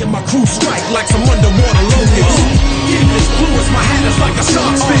focused. Me and my crew strike like some underwater locusts. Deepest blue is my hand is like a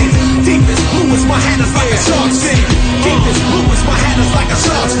shark's fin. Deepest blue is my hand is like a shark's fin. Deepest blue is my hand is like a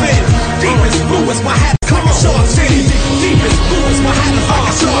shark's fin. Deepest blue is my hand like a shark's fin. Deepest blue is my hand is like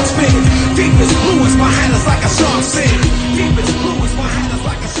a shark's fin. Deepest blue is my hand is like a shark's fin. Deepest blue is my hand is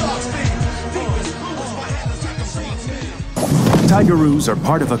like a shark's fin. Deepest blue is my hand is like a shark's fin. Tigeroos are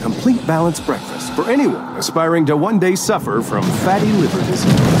part of a complete balanced breakfast for anyone aspiring to one day suffer from fatty liver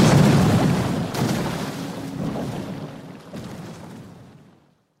disease.